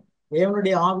இருக்கிறீங்க.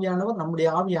 தேவனுடைய ஆவியானவர் நம்முடைய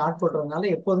ஆவியை ஆட்கொள்றதுனால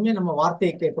எப்போதுமே நம்ம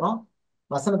வார்த்தையை கேட்கிறோம்,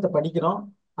 வசனத்தை படிக்கிறோம்,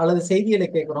 அல்லது செய்திகளை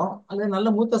கேட்கிறோம், அல்லது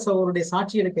நல்ல மூத்த சகோதரருடைய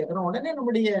சாட்சிகளை கேட்கிறோம். உடனே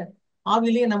நம்முடைய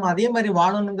ஆவிலேயே நம்ம அதே மாதிரி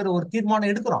வாழணுங்கிற ஒரு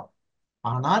தீர்மானம் எடுக்கிறோம்.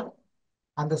 ஆனால்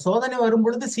அந்த சோதனை வரும்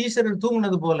பொழுது சீஷர்கள்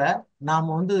தூங்குனது போல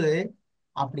நாம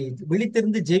அப்படி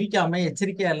விழித்திருந்து ஜெபிக்காம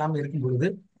எச்சரிக்கையா இல்லாம இருக்கும் பொழுது,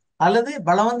 அல்லது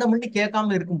பலவந்தம் பண்ணி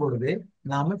கேட்காம இருக்கும் பொழுது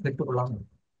நாம பெற்றுக்கொள்ளாம இருக்கும்.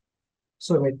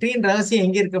 சோ வெற்றியின் ரகசியம்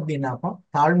எங்க இருக்கு அப்படின்னாக்கோ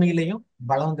தாழ்மையிலையும்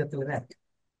பலவந்தத்துலதான் இருக்கு.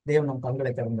 தேவன் நம்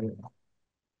கண்களை திறந்துள்ளோம்.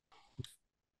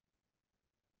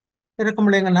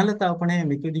 இறக்கமுள்ள எங்க நல்ல தகப்பனே,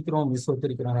 துதிக்கிறோம்,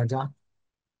 விசுவத்திருக்கிறோம் ராஜா.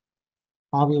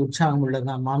 ஆவி உற்சாகம்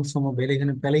உள்ளதுதான், மாம்சமும்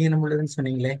பலகீனம் உள்ளதுன்னு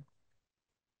சொன்னீங்களே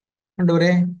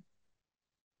ஆண்டவரே.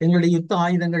 எங்களுடைய யுத்த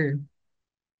ஆயுதங்கள்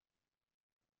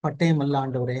பட்டயம் அல்ல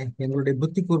ஆண்டவரே, எங்களுடைய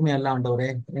புத்தி கூர்மை அல்ல ஆண்டவரே,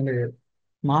 எங்கள்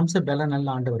மாம்ச பலன் அல்ல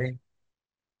ஆண்டவரே,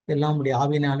 எல்லாம் உடைய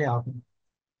ஆவியினாலே ஆகும்.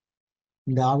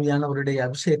 இந்த ஆவியானவருடைய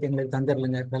அபிஷேகத்தை எங்களுக்கு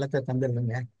தந்துடலுங்க, பலத்தை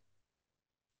தந்துடலுங்க.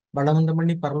 பலவந்தம்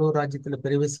பண்ணி பரலூர் ராஜ்யத்துல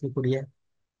பிரவேசிக்கக்கூடிய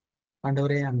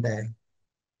ஆண்டவரே, அந்த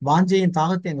வாஞ்சையின்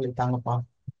தாகத்தை எங்களுக்கு தாங்கப்பா.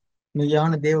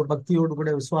 மெய்யான தேவ பக்தியோடு கூட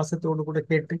விசுவாசத்தோடு கூட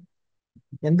கேட்டு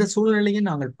எந்த சூழ்நிலையும்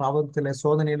நாங்கள் பாவத்துல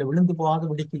சோதனையில விழுந்து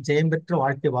போகாதபடிக்கு ஜெயம் பெற்ற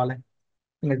வாழ்க்கை வாழ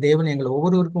எங்கள் தேவன் எங்களை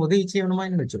ஒவ்வொருவருக்கும் உதவி செய்யணுமா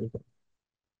என்று சொல்லிக்கிறோம்.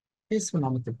 இயேசு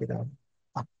நாமத்துக்கு பிதாவே.